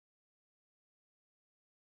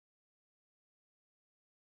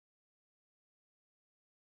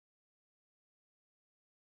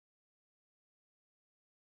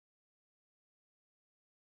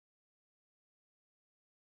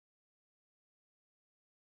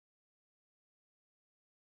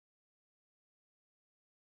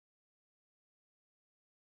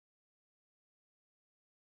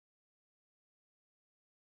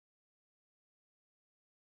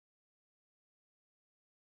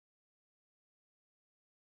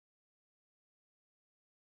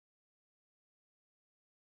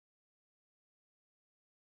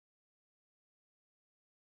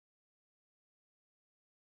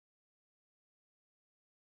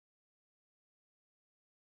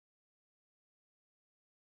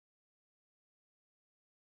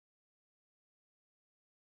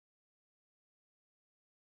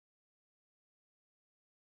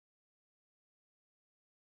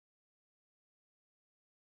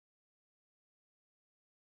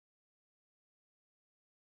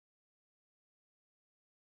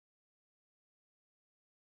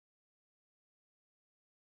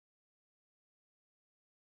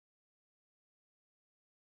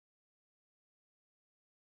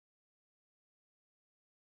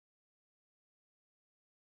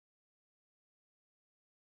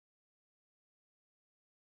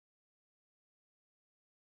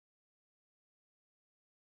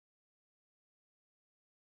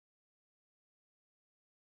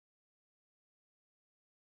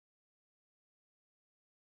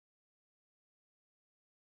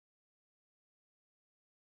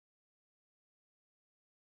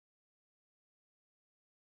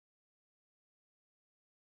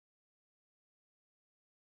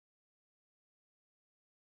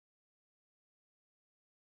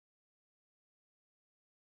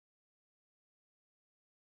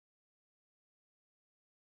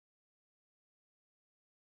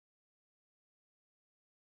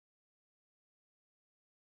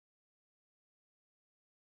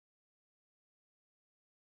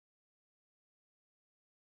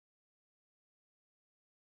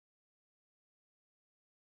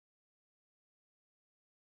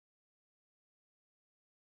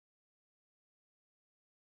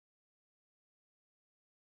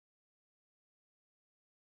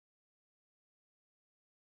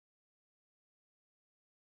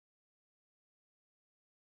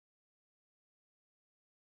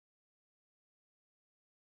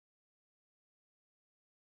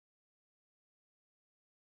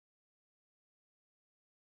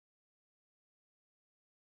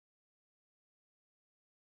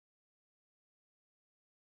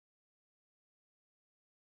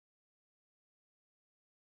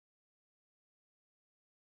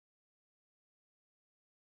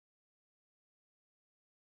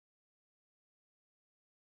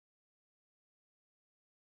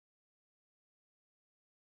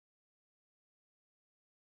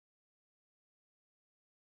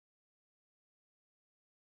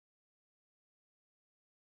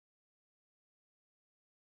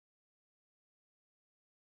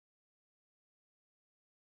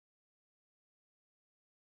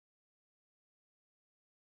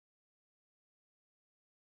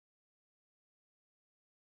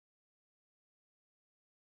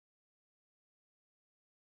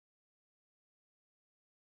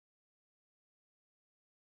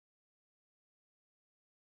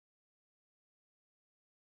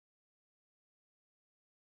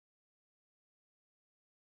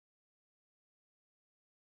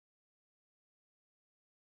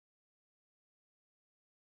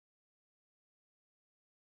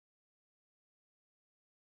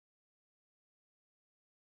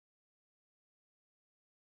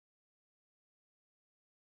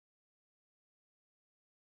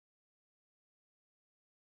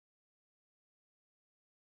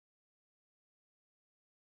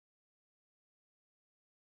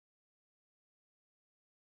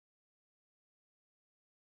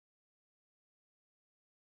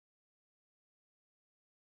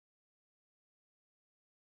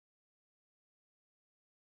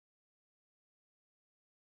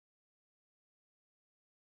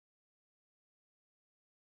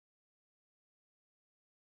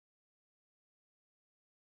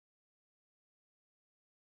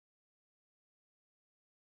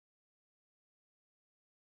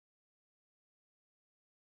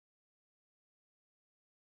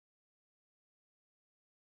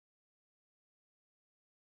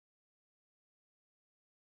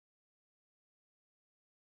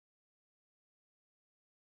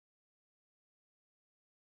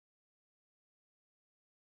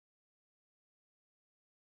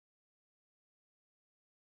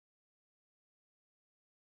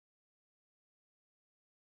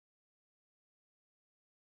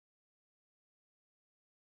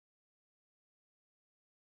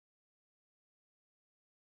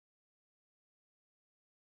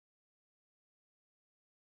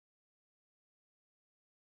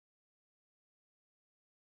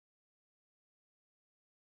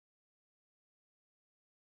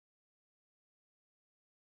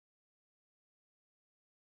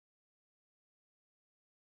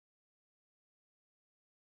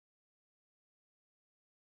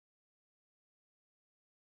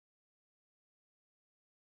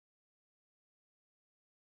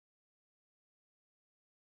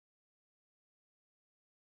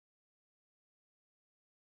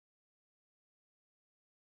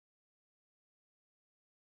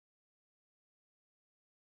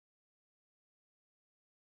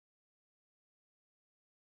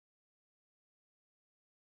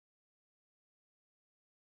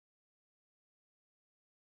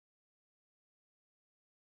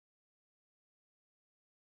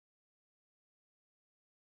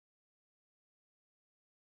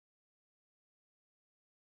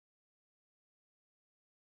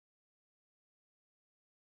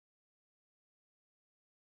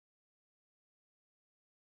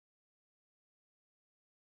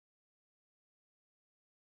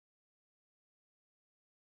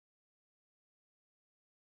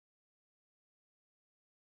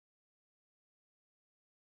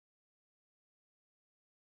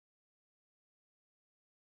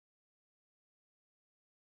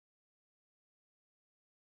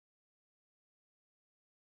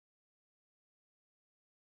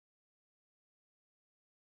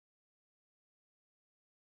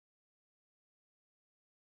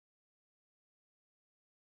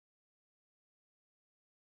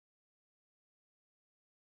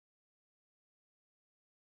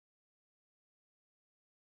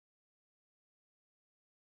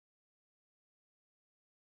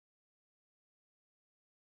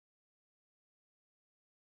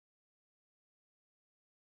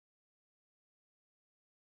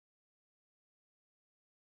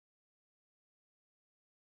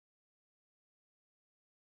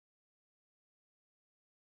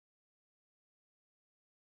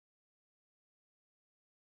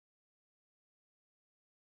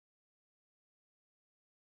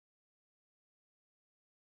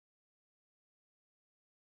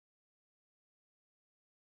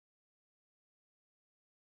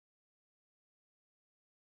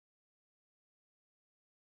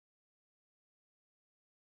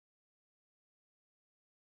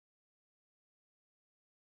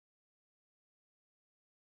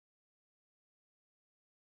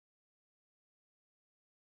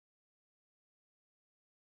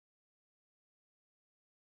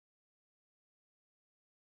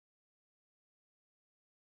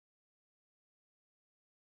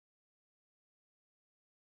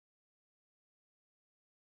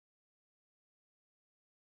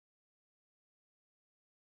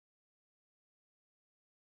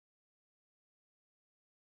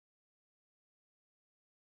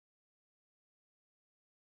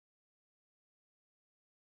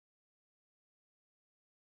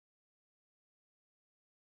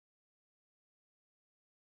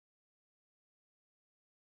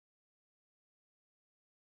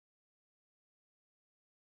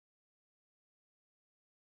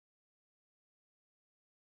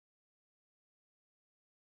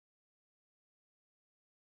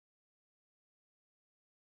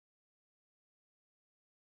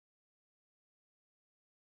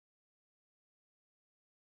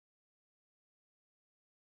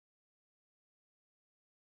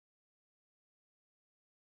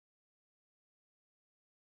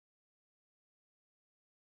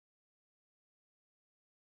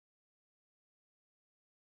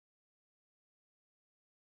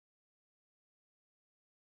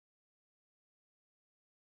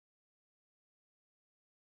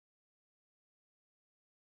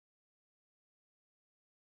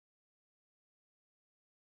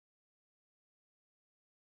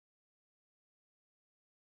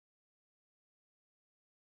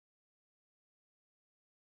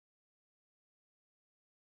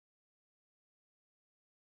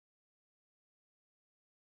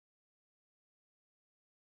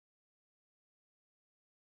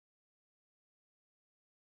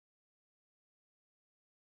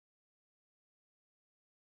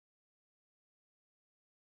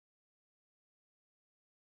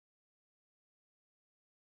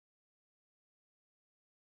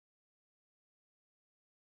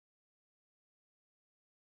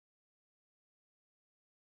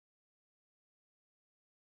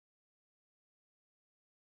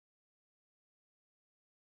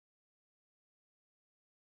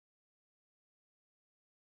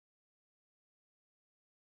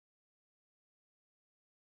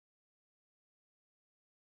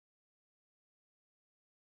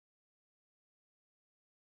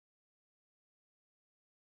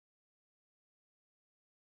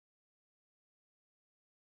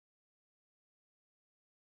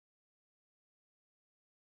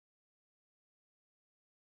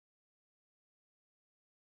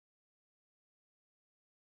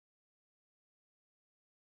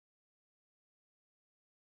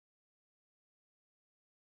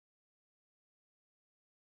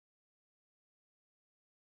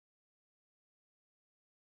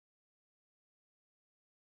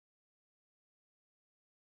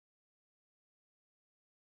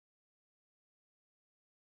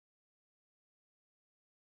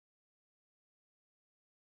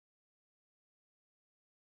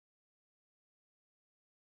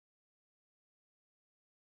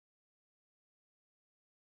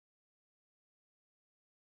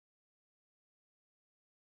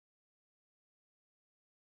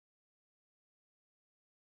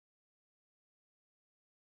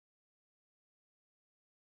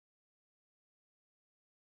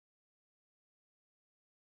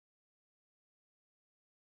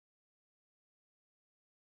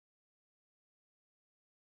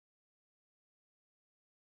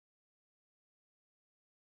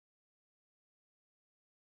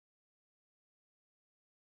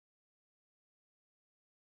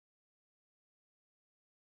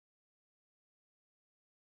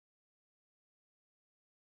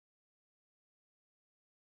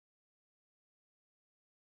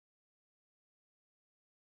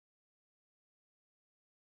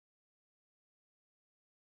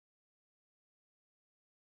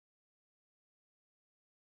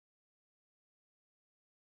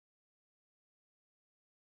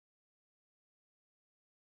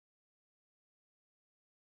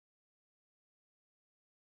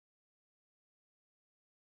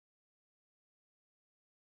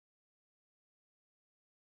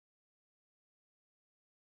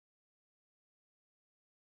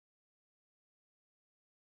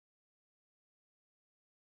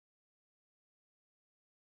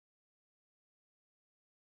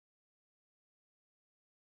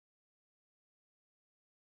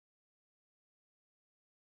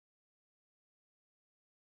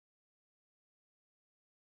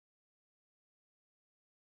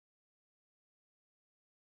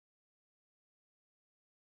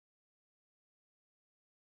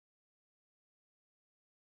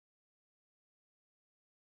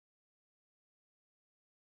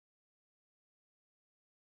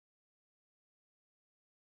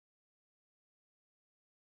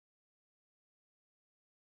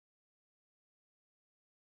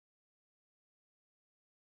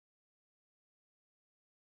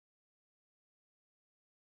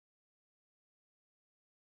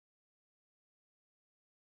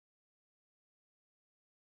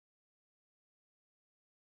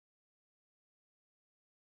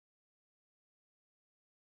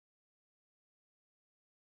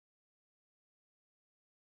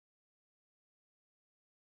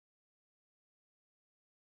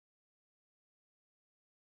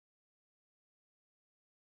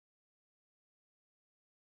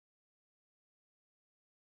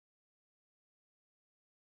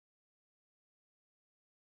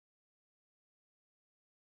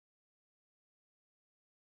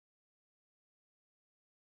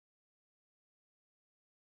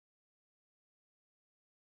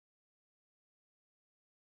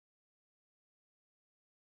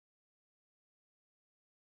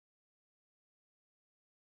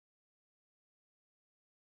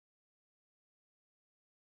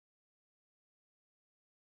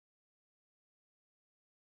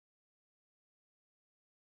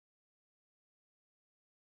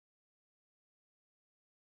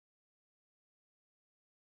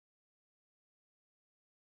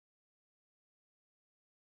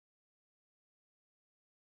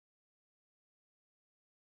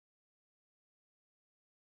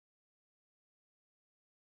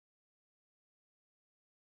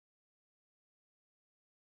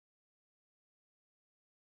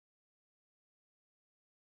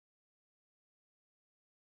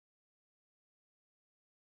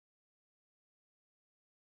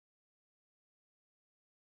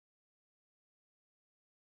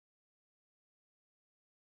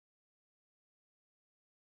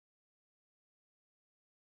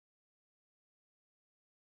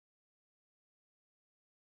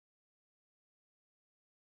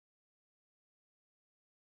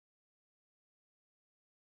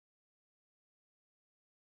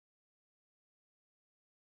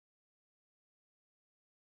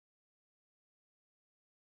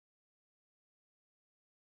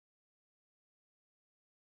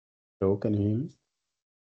 Hello, can you hear me?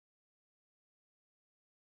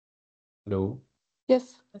 Hello?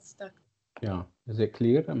 Yes. It's stuck. Yeah. Is it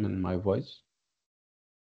clear? I mean, my voice?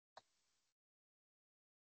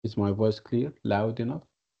 Is my voice clear? Loud enough?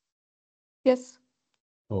 Yes.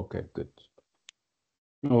 Okay, good.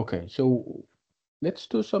 Okay, so let's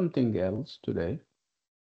do something else today,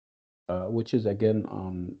 which is again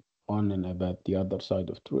on and about the other side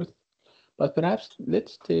of truth. But perhaps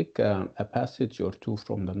let's take a passage or two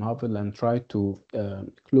from the novel and try to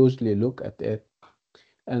closely look at it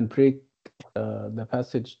and break the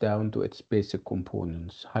passage down to its basic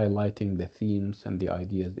components, highlighting the themes and the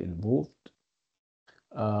ideas involved,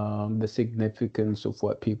 the significance of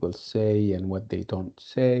what people say and what they don't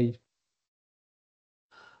say.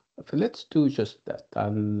 So let's do just that.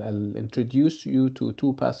 I'll introduce you to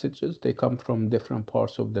two passages. They come from different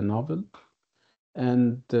parts of the novel,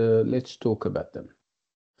 and let's talk about them.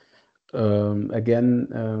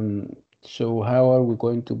 Again, so how are we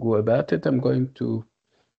going to go about it? I'm going to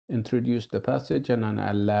introduce the passage and then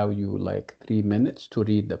allow you like 3 minutes to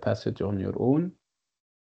read the passage on your own,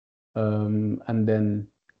 and then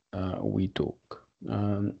we talk.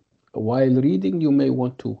 While reading, you may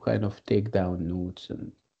want to kind of take down notes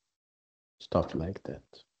and stuff like that.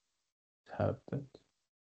 Have that.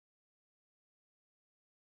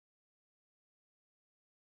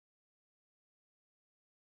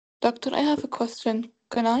 Doctor, I have a question.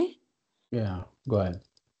 Can I? Yeah, go ahead.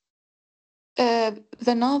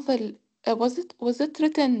 The novel, was it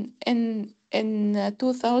written in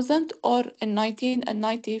 2000 or in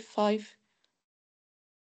 1995?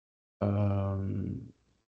 Um,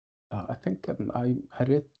 I think I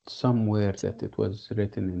read somewhere that it was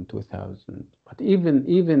written in 2000. But even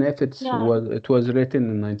if Yeah, it was written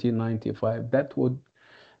in 1995, that would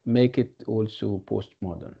make it also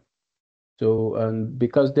postmodern. So, and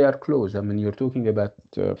because they are close, I mean, you're talking about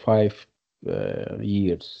 5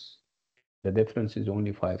 years. The difference is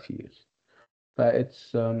only 5 years. But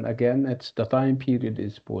it's again, it's the time period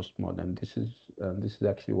is postmodern. This is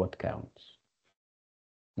actually what counts.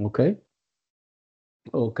 Okay.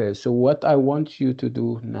 Okay. So what I want you to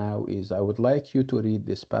do now is I would like you to read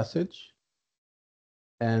this passage.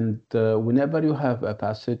 And whenever you have a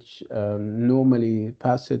passage, normally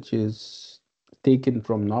passages taken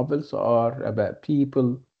from novels are about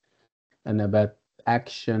people and about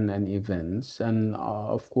action and events. And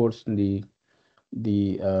of course, the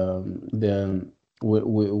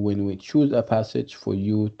when we choose a passage for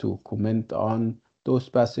you to comment on, those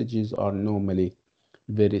passages are normally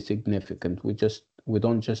very significant. We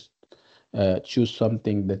don't just choose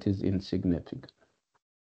something that is insignificant.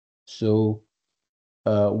 So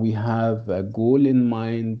we have a goal in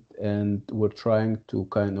mind, and we're trying to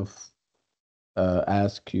kind of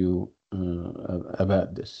ask you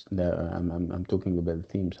about this. I'm talking about the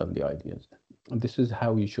themes and the ideas. And this is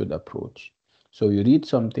how you should approach. So you read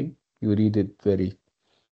something, you read it very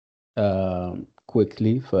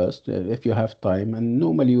quickly first, if you have time, and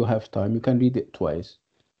normally you have time, you can read it twice.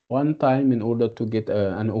 One time in order to get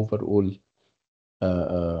an overall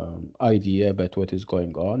idea about what is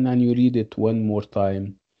going on, and you read it one more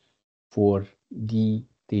time for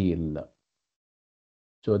detail.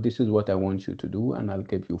 So this is what I want you to do, and I'll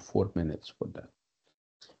give you 4 minutes for that.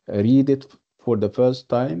 Read it for the first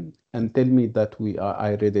time and tell me that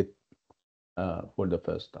I read it for the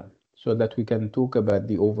first time, so that we can talk about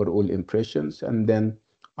the overall impressions, and then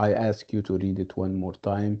I ask you to read it one more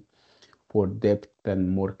time for depth and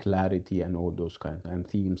more clarity and all those kinds and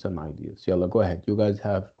themes and ideas. Yalla, go ahead. You guys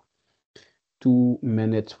have 2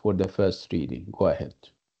 minutes for the first reading. Go ahead.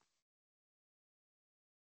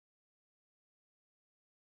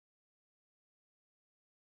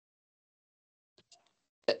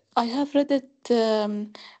 I have read it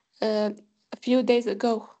a few days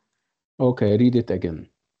ago. Okay, read it again.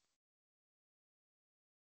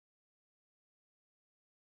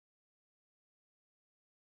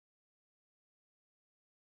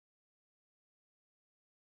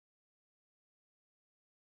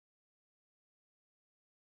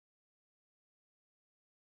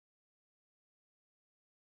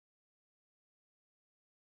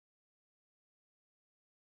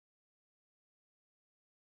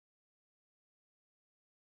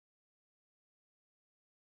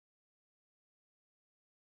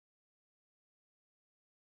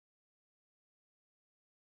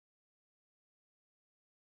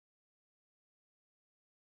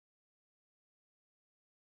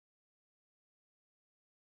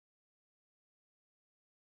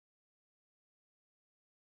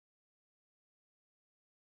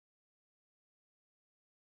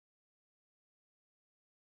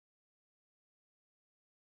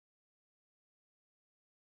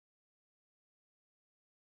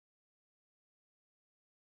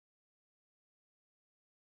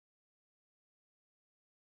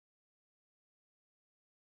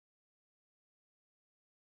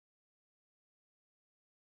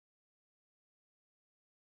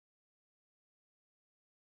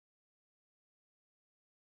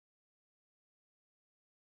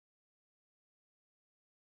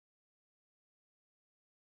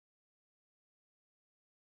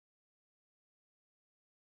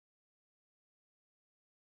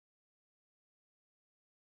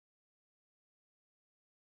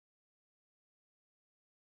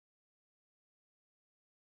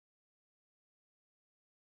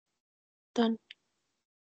 done.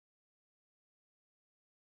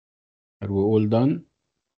 Are we all done?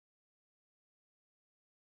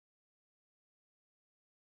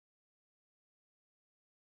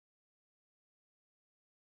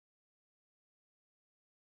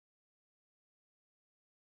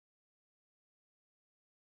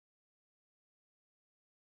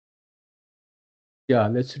 Yeah,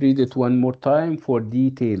 let's read it one more time for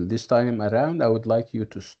detail. This time around, I would like you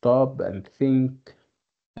to stop and think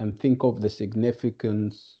of the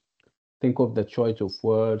significance, think of the choice of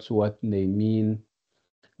words, what they mean,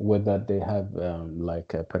 whether they have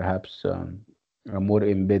like perhaps a more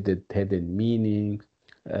embedded hidden meaning.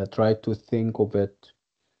 Try to think of it,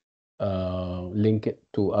 link it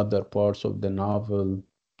to other parts of the novel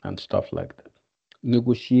and stuff like that.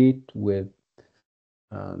 Negotiate with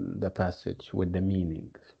the passage, with the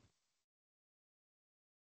meaning.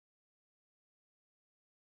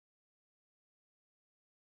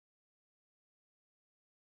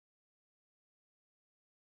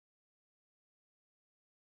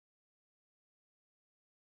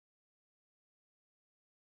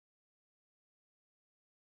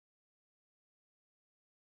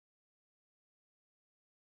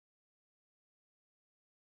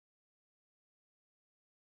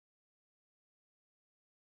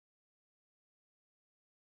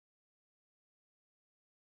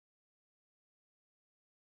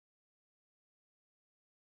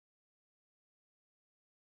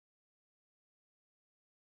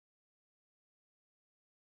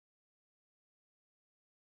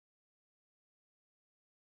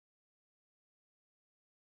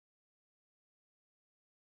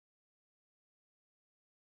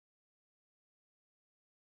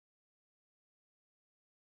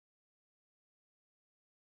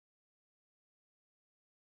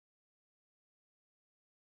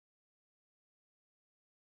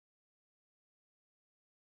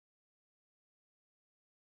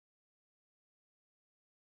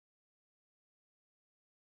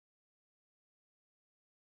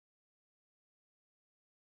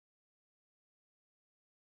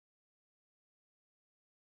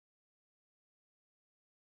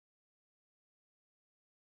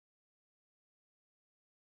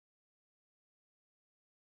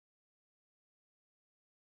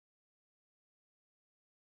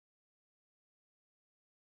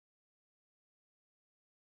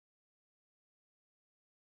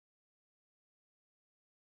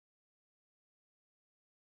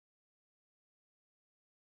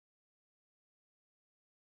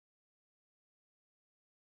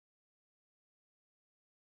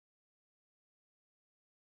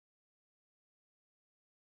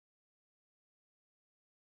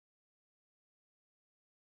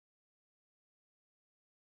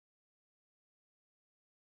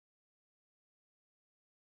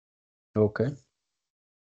 Okay.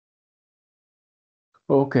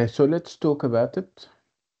 Okay, so let's talk about it.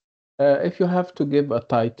 If you have to give a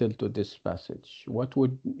title to this passage, what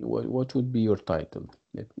would be your title?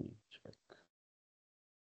 Let me check.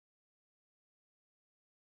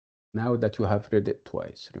 Now that you have read it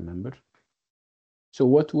twice, remember? So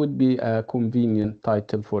what would be a convenient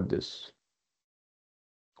title for this?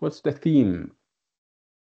 What's the theme?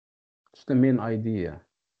 What's the main idea?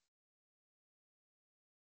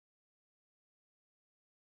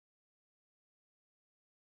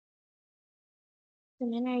 The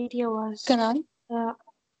main idea was Can I?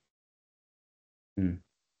 Hmm.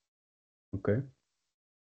 Okay,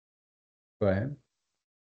 go ahead.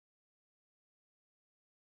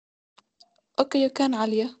 Okay, you can,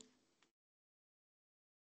 Alia.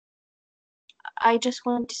 I just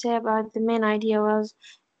want to say about the main idea was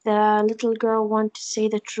the little girl want to say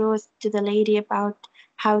the truth to the lady about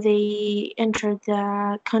how they entered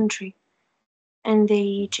the country and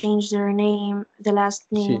they changed their name, the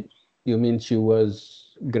last name. You mean she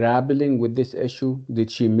was grappling with this issue? Did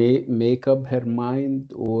she make up her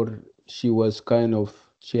mind, or she was kind of,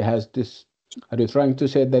 she has this, are you trying to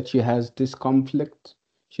say that she has this conflict?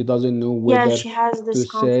 She doesn't know Yeah, whether she has to this say,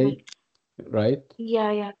 conflict. right?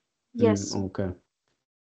 Yeah, yeah. Yes. Okay.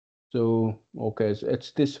 So, okay, so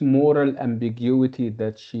it's this moral ambiguity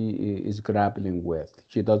that she is grappling with.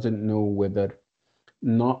 She doesn't know whether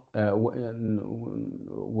not whether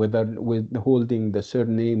withholding the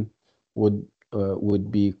surname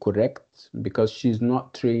would be correct, because she's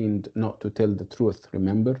not trained not to tell the truth.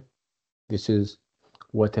 Remember, this is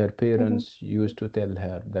what her Mm-hmm. parents used to tell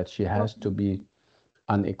her, that she has to be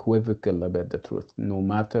unequivocal about the truth. No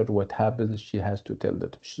matter what happens, she has to tell the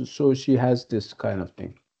truth. So she has this kind of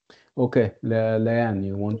thing. Okay, Leanne,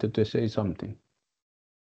 you wanted to say something.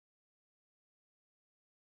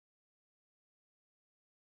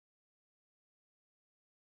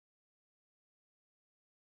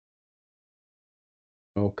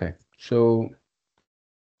 Okay. So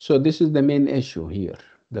this is the main issue here,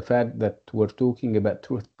 the fact that we're talking about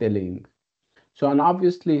truth telling. So, and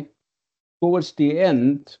obviously, towards the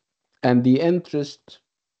end and the interest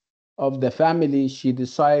of the family, she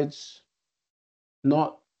decides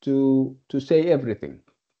not to say everything.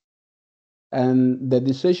 And the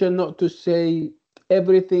decision not to say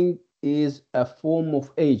everything is a form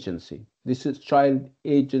of agency. This is child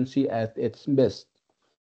agency at its best.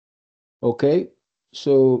 Okay?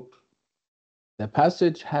 So the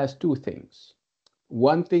passage has two things.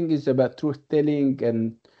 One thing is about truth telling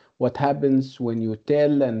and what happens when you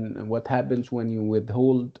tell and what happens when you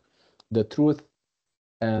withhold the truth.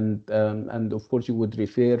 And of course, you would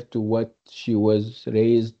refer to what she was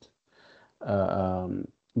raised uh, um,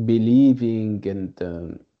 believing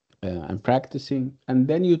and practicing. And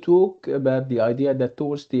then you talk about the idea that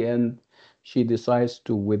towards the end, she decides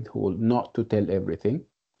to withhold, not to tell everything.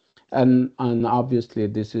 And obviously,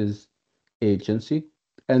 this is agency,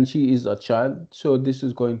 and she is a child, so this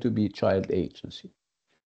is going to be child agency.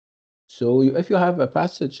 So if you have a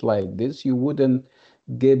passage like this, you wouldn't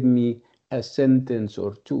give me a sentence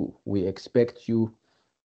or two. We expect you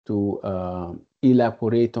to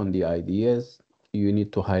elaborate on the ideas. You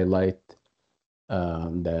need to highlight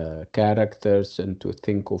the characters and to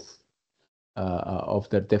think of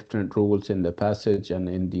the different roles in the passage and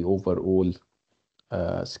in the overall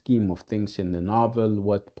scheme of things in the novel,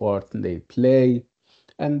 what part they play,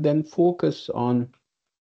 and then focus on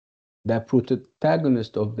the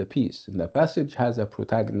protagonist of the piece. The passage has a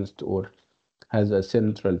protagonist or has a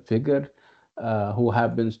central figure who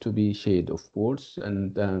happens to be Shade, of course,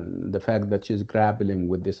 and the fact that she's grappling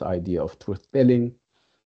with this idea of truth telling,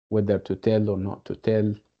 whether to tell or not to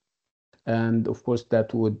tell. And of course,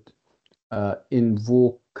 that would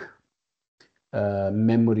invoke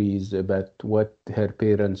memories about what her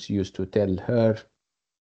parents used to tell her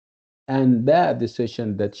and that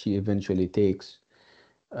decision that she eventually takes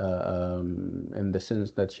in the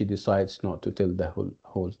sense that she decides not to tell the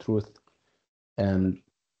whole truth and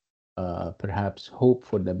perhaps hope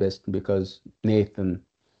for the best because Nathan,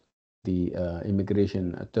 the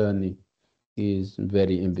immigration attorney, is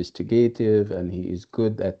very investigative and he is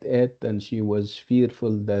good at it. And she was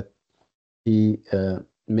fearful that he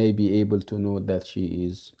may be able to know that she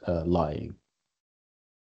is lying.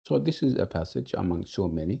 So this is a passage among so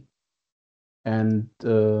many, and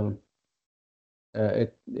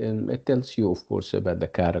it tells you, of course, about the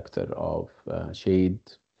character of Shade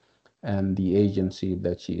and the agency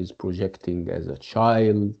that she is projecting as a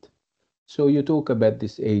child. So you talk about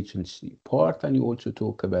this agency part, and you also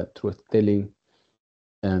talk about truth telling,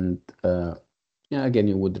 and yeah, again,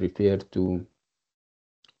 you would refer to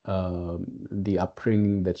the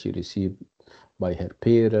upbringing that she received by her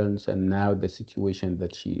parents, and now the situation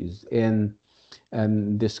that she is in,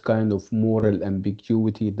 and this kind of moral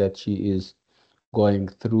ambiguity that she is going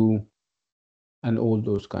through, and all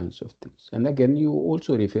those kinds of things. And again, you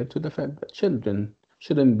also refer to the fact that children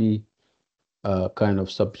shouldn't be kind of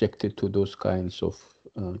subjected to those kinds of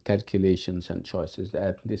calculations and choices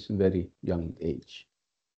at this very young age.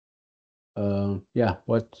 Leanne,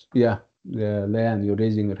 you're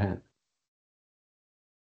raising your hand.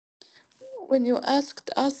 When you asked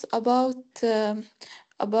us about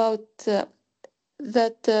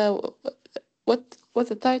that what was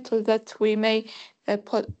the title that we may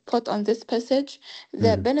put on this passage,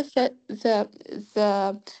 the Mm. benefit,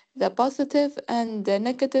 the positive and the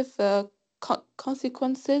negative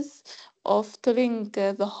consequences of telling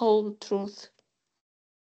the whole truth.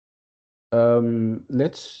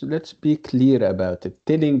 Let's be clear about it.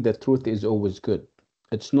 Telling the truth is always good.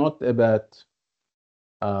 It's not about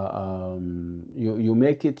you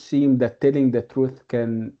make it seem that telling the truth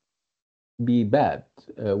can be bad,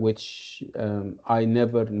 which I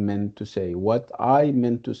never meant to say. What I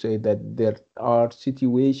meant to say that there are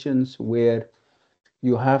situations where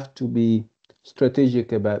you have to be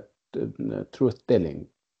strategic about truth telling.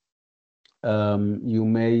 You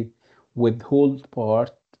may withhold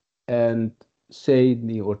part and say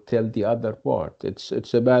or tell the other part.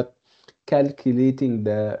 It's about calculating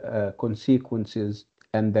the consequences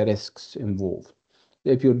and the risks involved.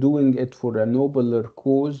 If you're doing it for a nobler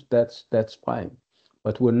cause, that's fine.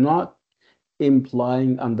 But we're not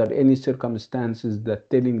implying under any circumstances that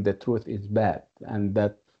telling the truth is bad and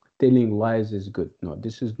that telling lies is good. No,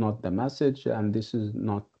 this is not the message, and this is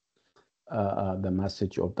not the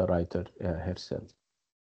message of the writer herself.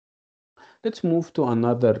 Let's move to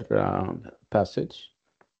another passage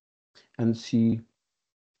and see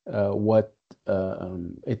what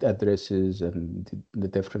it addresses and the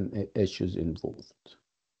different issues involved.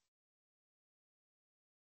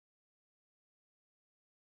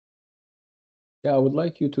 Yeah, I would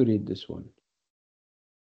like you to read this one.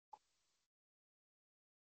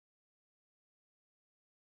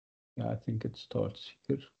 Yeah, I think it starts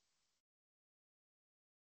here.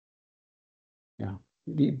 Yeah,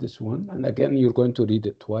 read this one. And again, you're going to read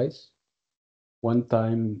it twice. One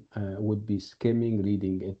time would be skimming,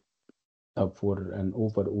 reading it for an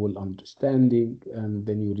overall understanding, and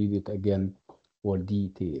then you read it again for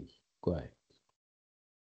detail. Go ahead.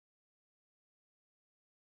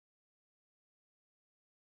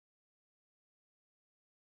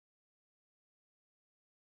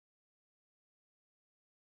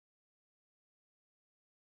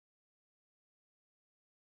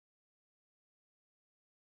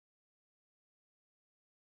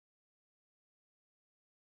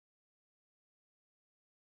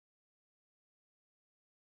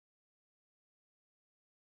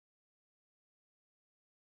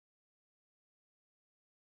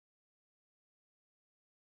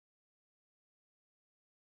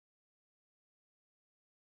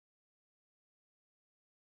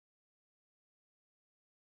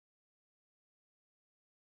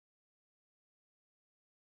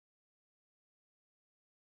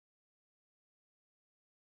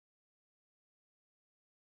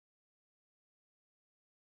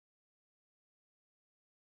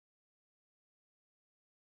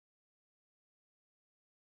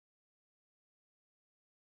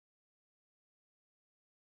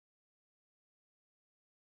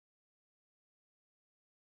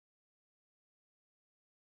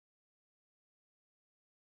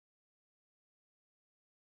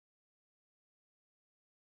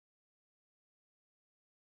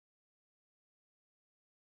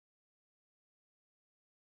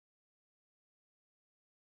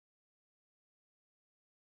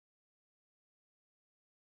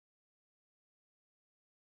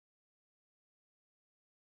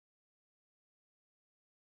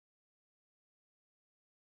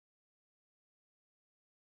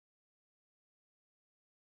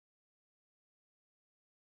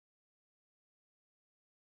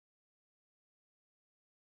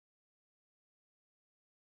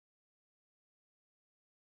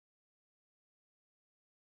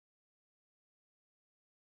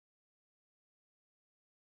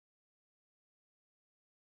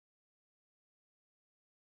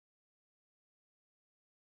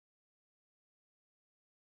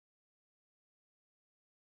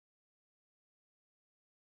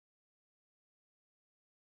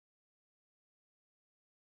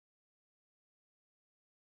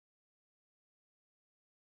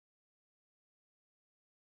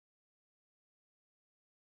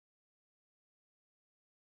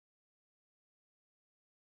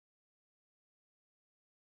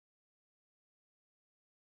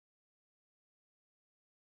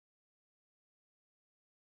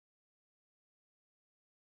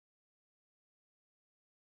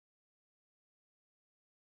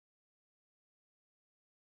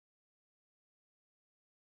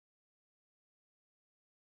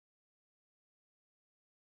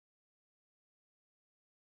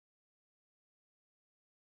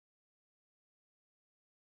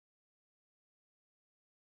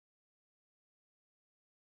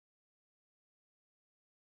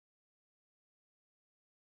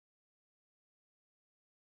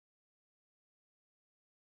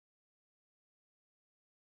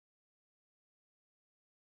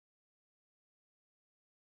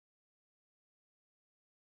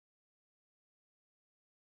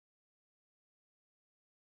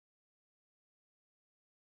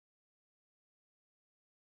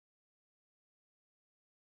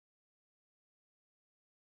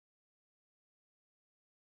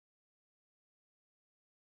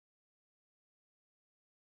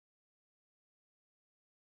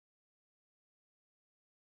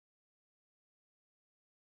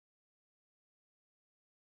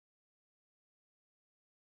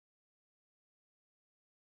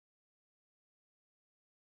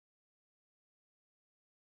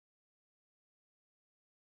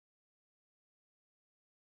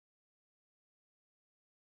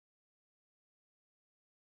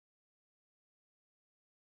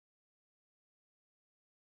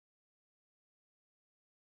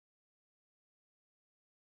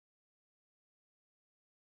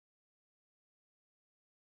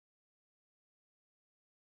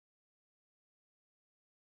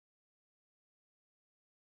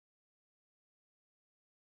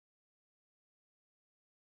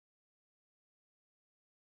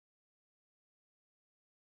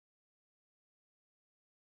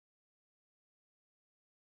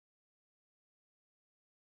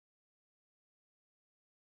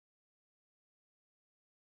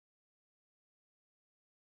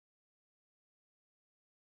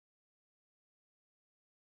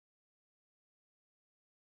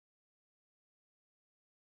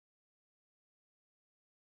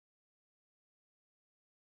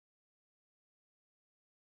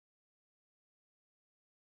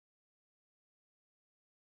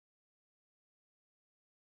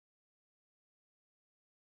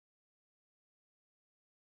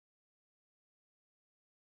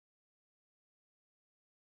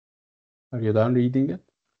 Are you done reading it?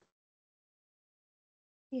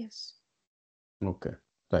 Yes. Okay.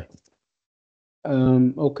 Right.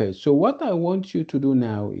 Okay, so what I want you to do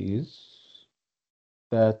now is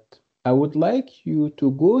that I would like you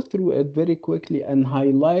to go through it very quickly and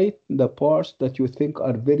highlight the parts that you think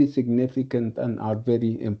are very significant and are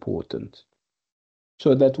very important.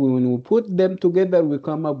 So that when we put them together, we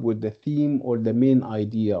come up with the theme or the main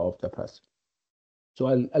idea of the passage. So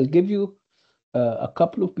I'll give you a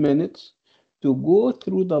couple of minutes to go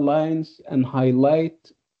through the lines and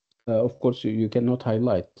highlight. Of course, you cannot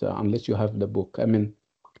highlight unless you have the book. I mean,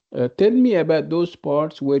 tell me about those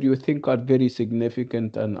parts where you think are very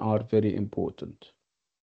significant and are very important.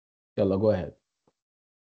 Yalla, go ahead.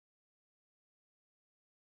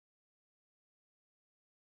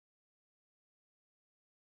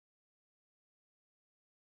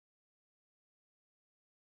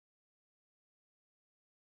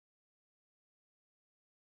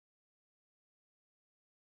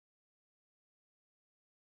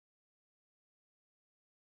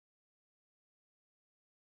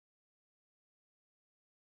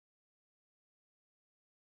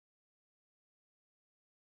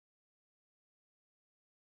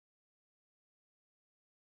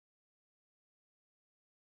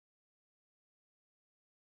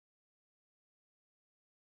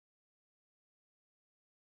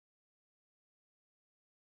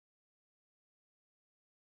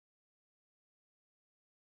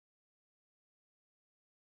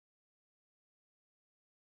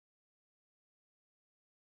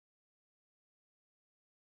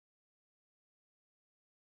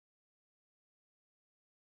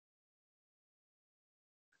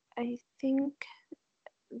 I think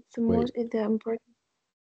Wait, the important.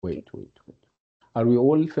 Okay. wait. Are we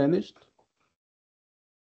all finished?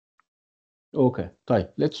 Okay, right.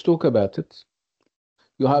 Let's talk about it.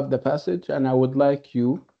 You have the passage, and I would like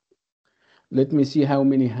you, let me see how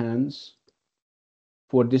many hands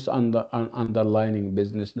for this underlining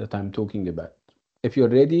business that I'm talking about. If you're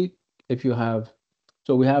ready, if you have,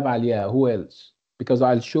 so we have Alia, who else? Because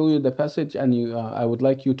I'll show you the passage and I would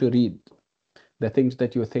like you to read the things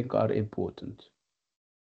that you think are important.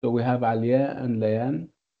 So we have Alia and Layan.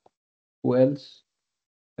 Who else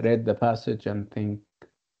read the passage and think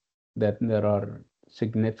that there are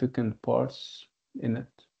significant parts in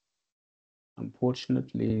it?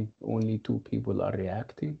 Unfortunately, only two people are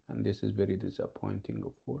reacting, and this is very disappointing,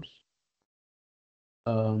 of course.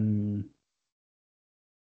 Um,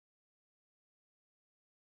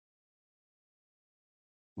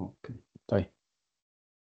 okay. طيب.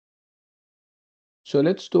 So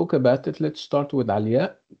let's talk about it. Let's start with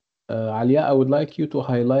Alia. Alia, I would like you to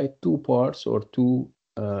highlight two parts or two,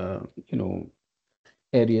 you know,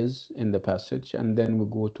 areas in the passage, and then we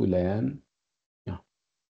go to Layan. Yeah,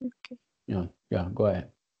 Okay. yeah. Go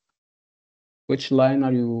ahead. Which line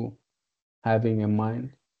are you having in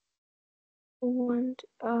mind? And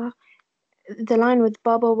the line with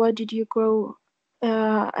Baba, why did you grow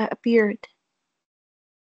a beard?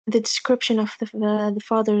 The description of the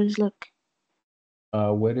father's look.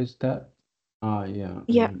 Where is that? Yeah.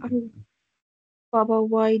 Yeah, Baba,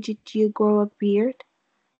 why did you grow a beard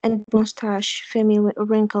and mustache? Femi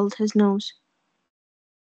wrinkled his nose.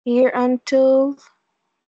 Here until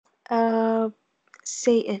uh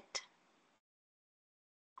say it,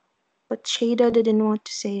 but Shada didn't want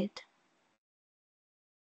to say it.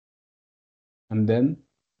 And then,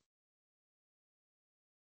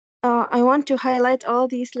 I want to highlight all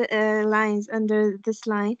these lines under this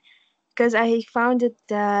line because I found it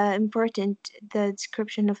important, the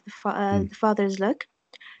description of mm, the father's look,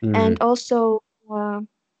 and mm, also uh,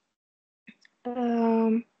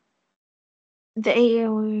 um, the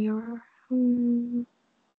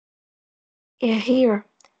yeah, here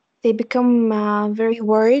they become very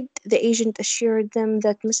worried. The agent assured them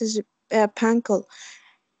that Mrs. Pankel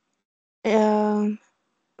um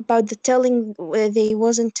about the telling they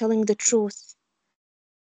wasn't telling the truth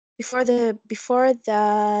before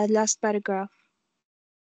the last paragraph.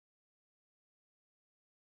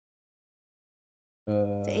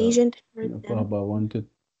 The agent assured them Baba wanted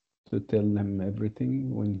to tell them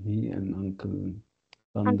everything when he and Uncle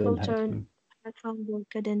Randall Uncle had turned him. Trumbull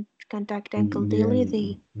couldn't contact Uncle Yeah, Daly. yeah.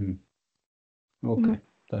 They Okay. Mhm.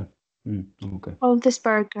 That, okay. Oh, this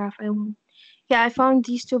paragraph I want. Yeah, I found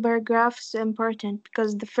these two paragraphs important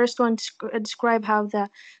because the first one describe how the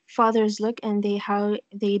fathers look and how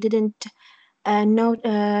they didn't Rec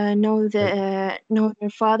know their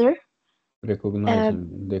father. recognize Uh,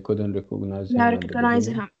 him. They couldn't recognize yeah, him at the recognize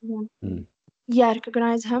beginning. him. Yeah, Mm. yeah,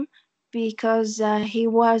 recognize him because he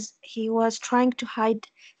was trying to hide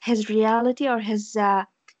his reality or his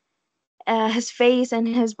face and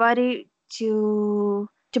his body to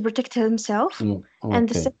protect himself. And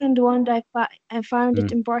the Okay. second one, I found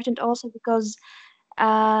it Mm, important also because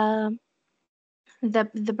uh,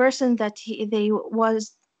 the person that they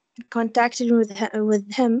was contacting with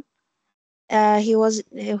him, he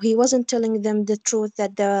wasn't telling them the truth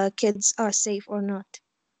that the kids are safe or not.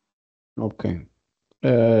 okay.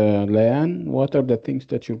 Leanne, what are the things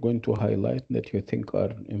that you're going to highlight that you think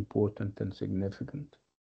are important and significant?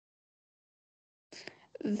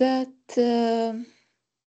 That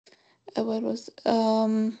where was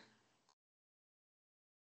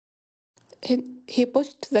he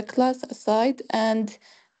pushed the class aside, and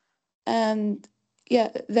yeah,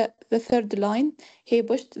 the third line, he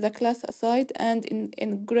pushed the class aside, and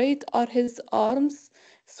in great are his arms,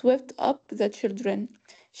 swept up the children.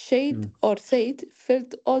 Shade Mm, or Said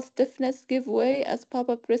felt all stiffness give way as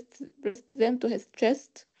Papa pressed them to his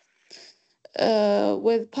chest.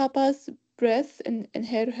 With Papa's breath in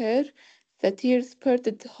her hair, the tears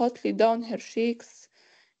spurted hotly down her cheeks.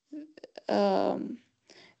 Um,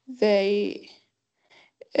 they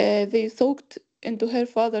they soaked into her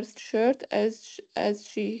father's shirt as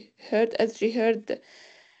she heard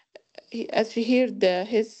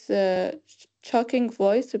his choking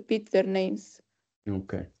voice repeat their names.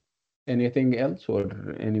 okay. Anything else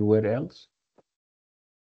or anywhere else?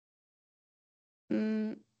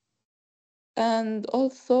 Mm, and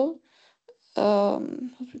also,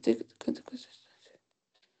 um,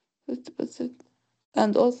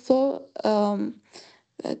 and also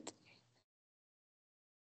that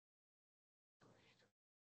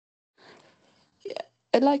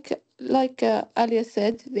Alia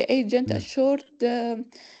said, the agent Mm, assured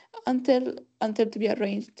until to be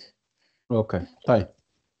arranged. okay. Fine.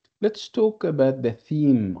 Let's talk about the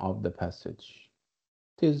theme of the passage.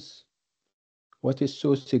 It is what is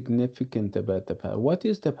so significant about the passage? What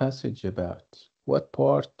is the passage about? What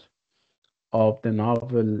part of the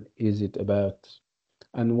novel is it about?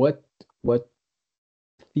 And what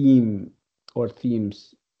theme or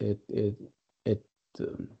themes it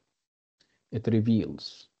um, it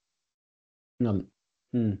reveals? No.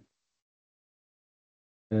 Hmm.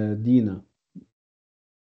 Dina.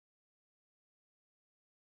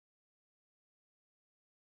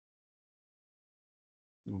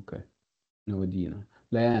 Okay. No, Dina.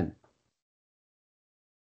 Leanne.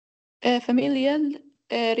 Familial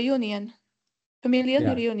reunion. Familial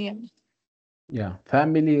Yeah. reunion. Yeah.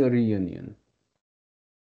 Family reunion.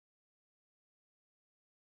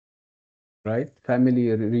 Right? Family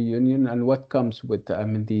reunion, and what comes with, I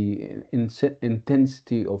mean, the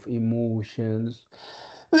intensity of emotions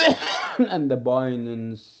and the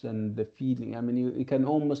violence and the feeling. I mean, you can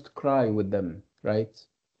almost cry with them, right?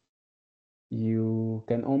 You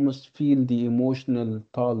can almost feel the emotional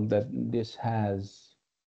toll that this has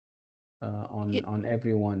Ye- on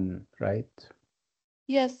everyone, right?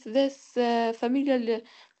 yes, this familial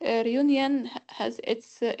reunion has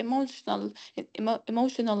its emotional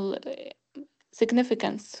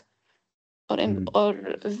significance, Mm, or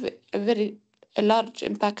a very a large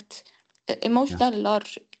impact, yeah. emotional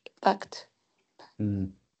large impact.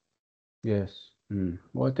 Mm, yes.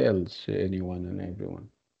 What else? Anyone and everyone.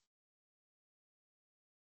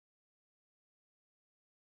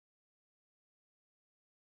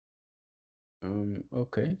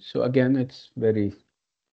 Okay. So again, it's very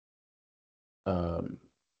um,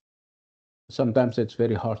 sometimes it's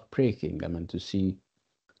very heartbreaking. I mean, to see.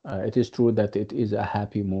 It is true that it is a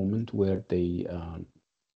happy moment where they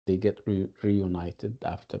get reunited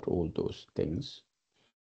after all those things,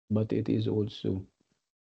 but it is also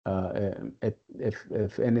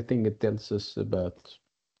if anything, it tells us about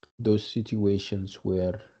those situations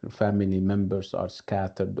where family members are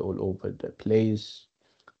scattered all over the place.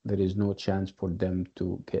 There is no chance for them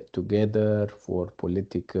to get together for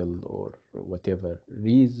political or whatever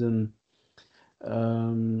reason,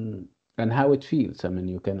 um, and how it feels. I mean,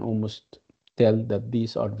 you can almost tell that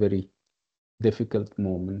these are very difficult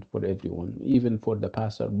moments for everyone, even for the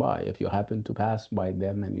passerby. If you happen to pass by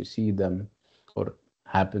them and you see them or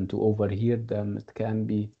happen to overhear them, it can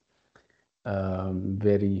be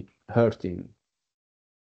very hurting.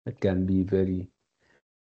 It can be very,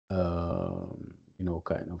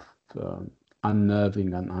 kind of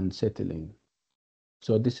unnerving and unsettling.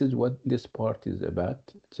 So this is what this part is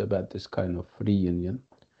about. It's about this kind of reunion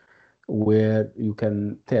where you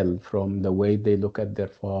can tell from the way they look at their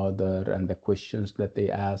father and the questions that they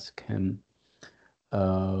ask him.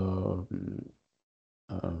 Um,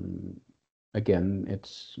 um, Again,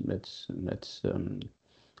 it's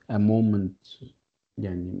a moment,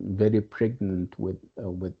 yeah, very pregnant with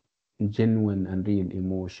genuine and real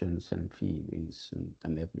emotions and feelings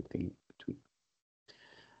and everything between.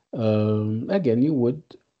 Again, you would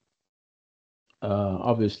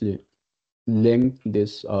obviously link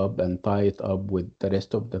this up and tie it up with the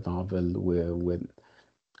rest of the novel, where with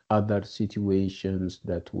other situations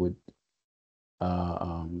that would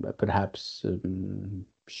perhaps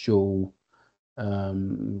show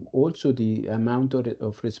also the amount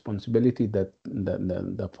of responsibility that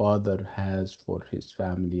the father has for his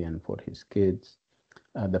family and for his kids.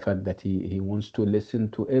 The fact that he wants to listen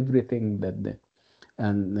to everything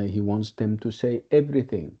and he wants them to say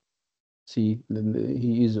everything. See,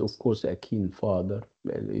 he is, of course, a keen father.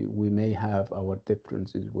 We may have our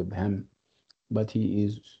differences with him, but he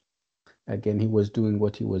is, again, he was doing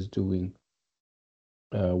what he was doing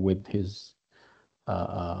with his,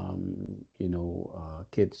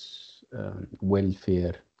 kids'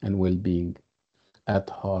 welfare and well-being at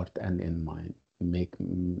heart and in mind.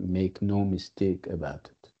 Make no mistake about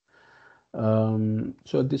it.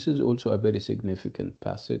 So this is also a very significant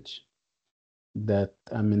passage that,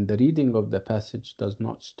 I mean, the reading of the passage does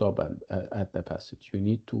not stop at the passage. You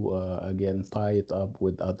need to, again, tie it up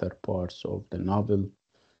with other parts of the novel,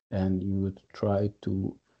 and you would try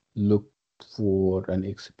to look for and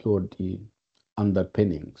explore the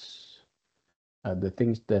underpinnings, the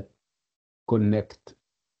things that connect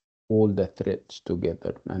all the threads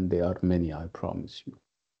together, and they are many, I promise you.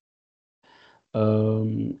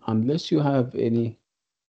 Unless you have any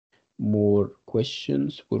more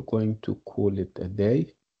questions, we're going to call it a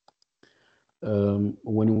day.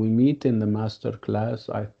 When we meet in the master class,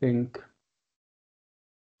 I think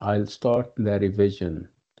I'll start the revision.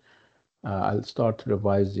 I'll start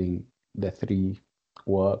revising the three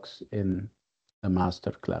works in the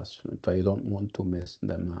master class. If I don't want to miss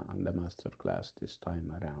the master class this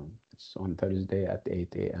time around, it's on Thursday at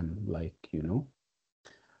 8 a.m. Like you know.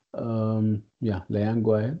 Yeah, Leanne,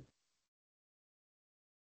 go ahead.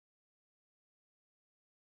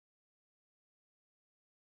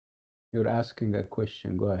 You're asking a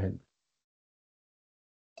question. Go ahead.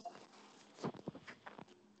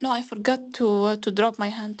 No, I forgot to drop my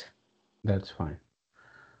hand. That's fine.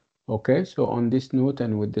 Okay, so on this note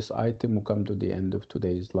and with this item, we come to the end of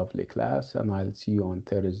today's lovely class, and I'll see you on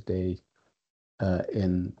Thursday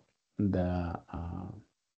in the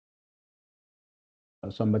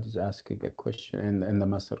somebody's asking a question in the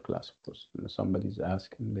master class, of course. Somebody's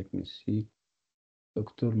asking, let me see.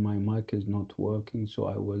 Doctor, my mic is not working, so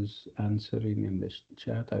I was answering in the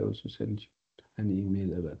chat. I also sent you an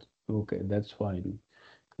email about it. Okay, that's fine.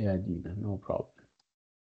 Yeah, Dina, no problem.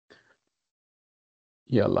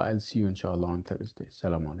 Yalla, I'll see you inshallah on Thursday.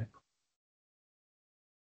 Salam alaikum.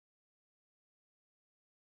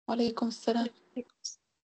 وعليكم السلام.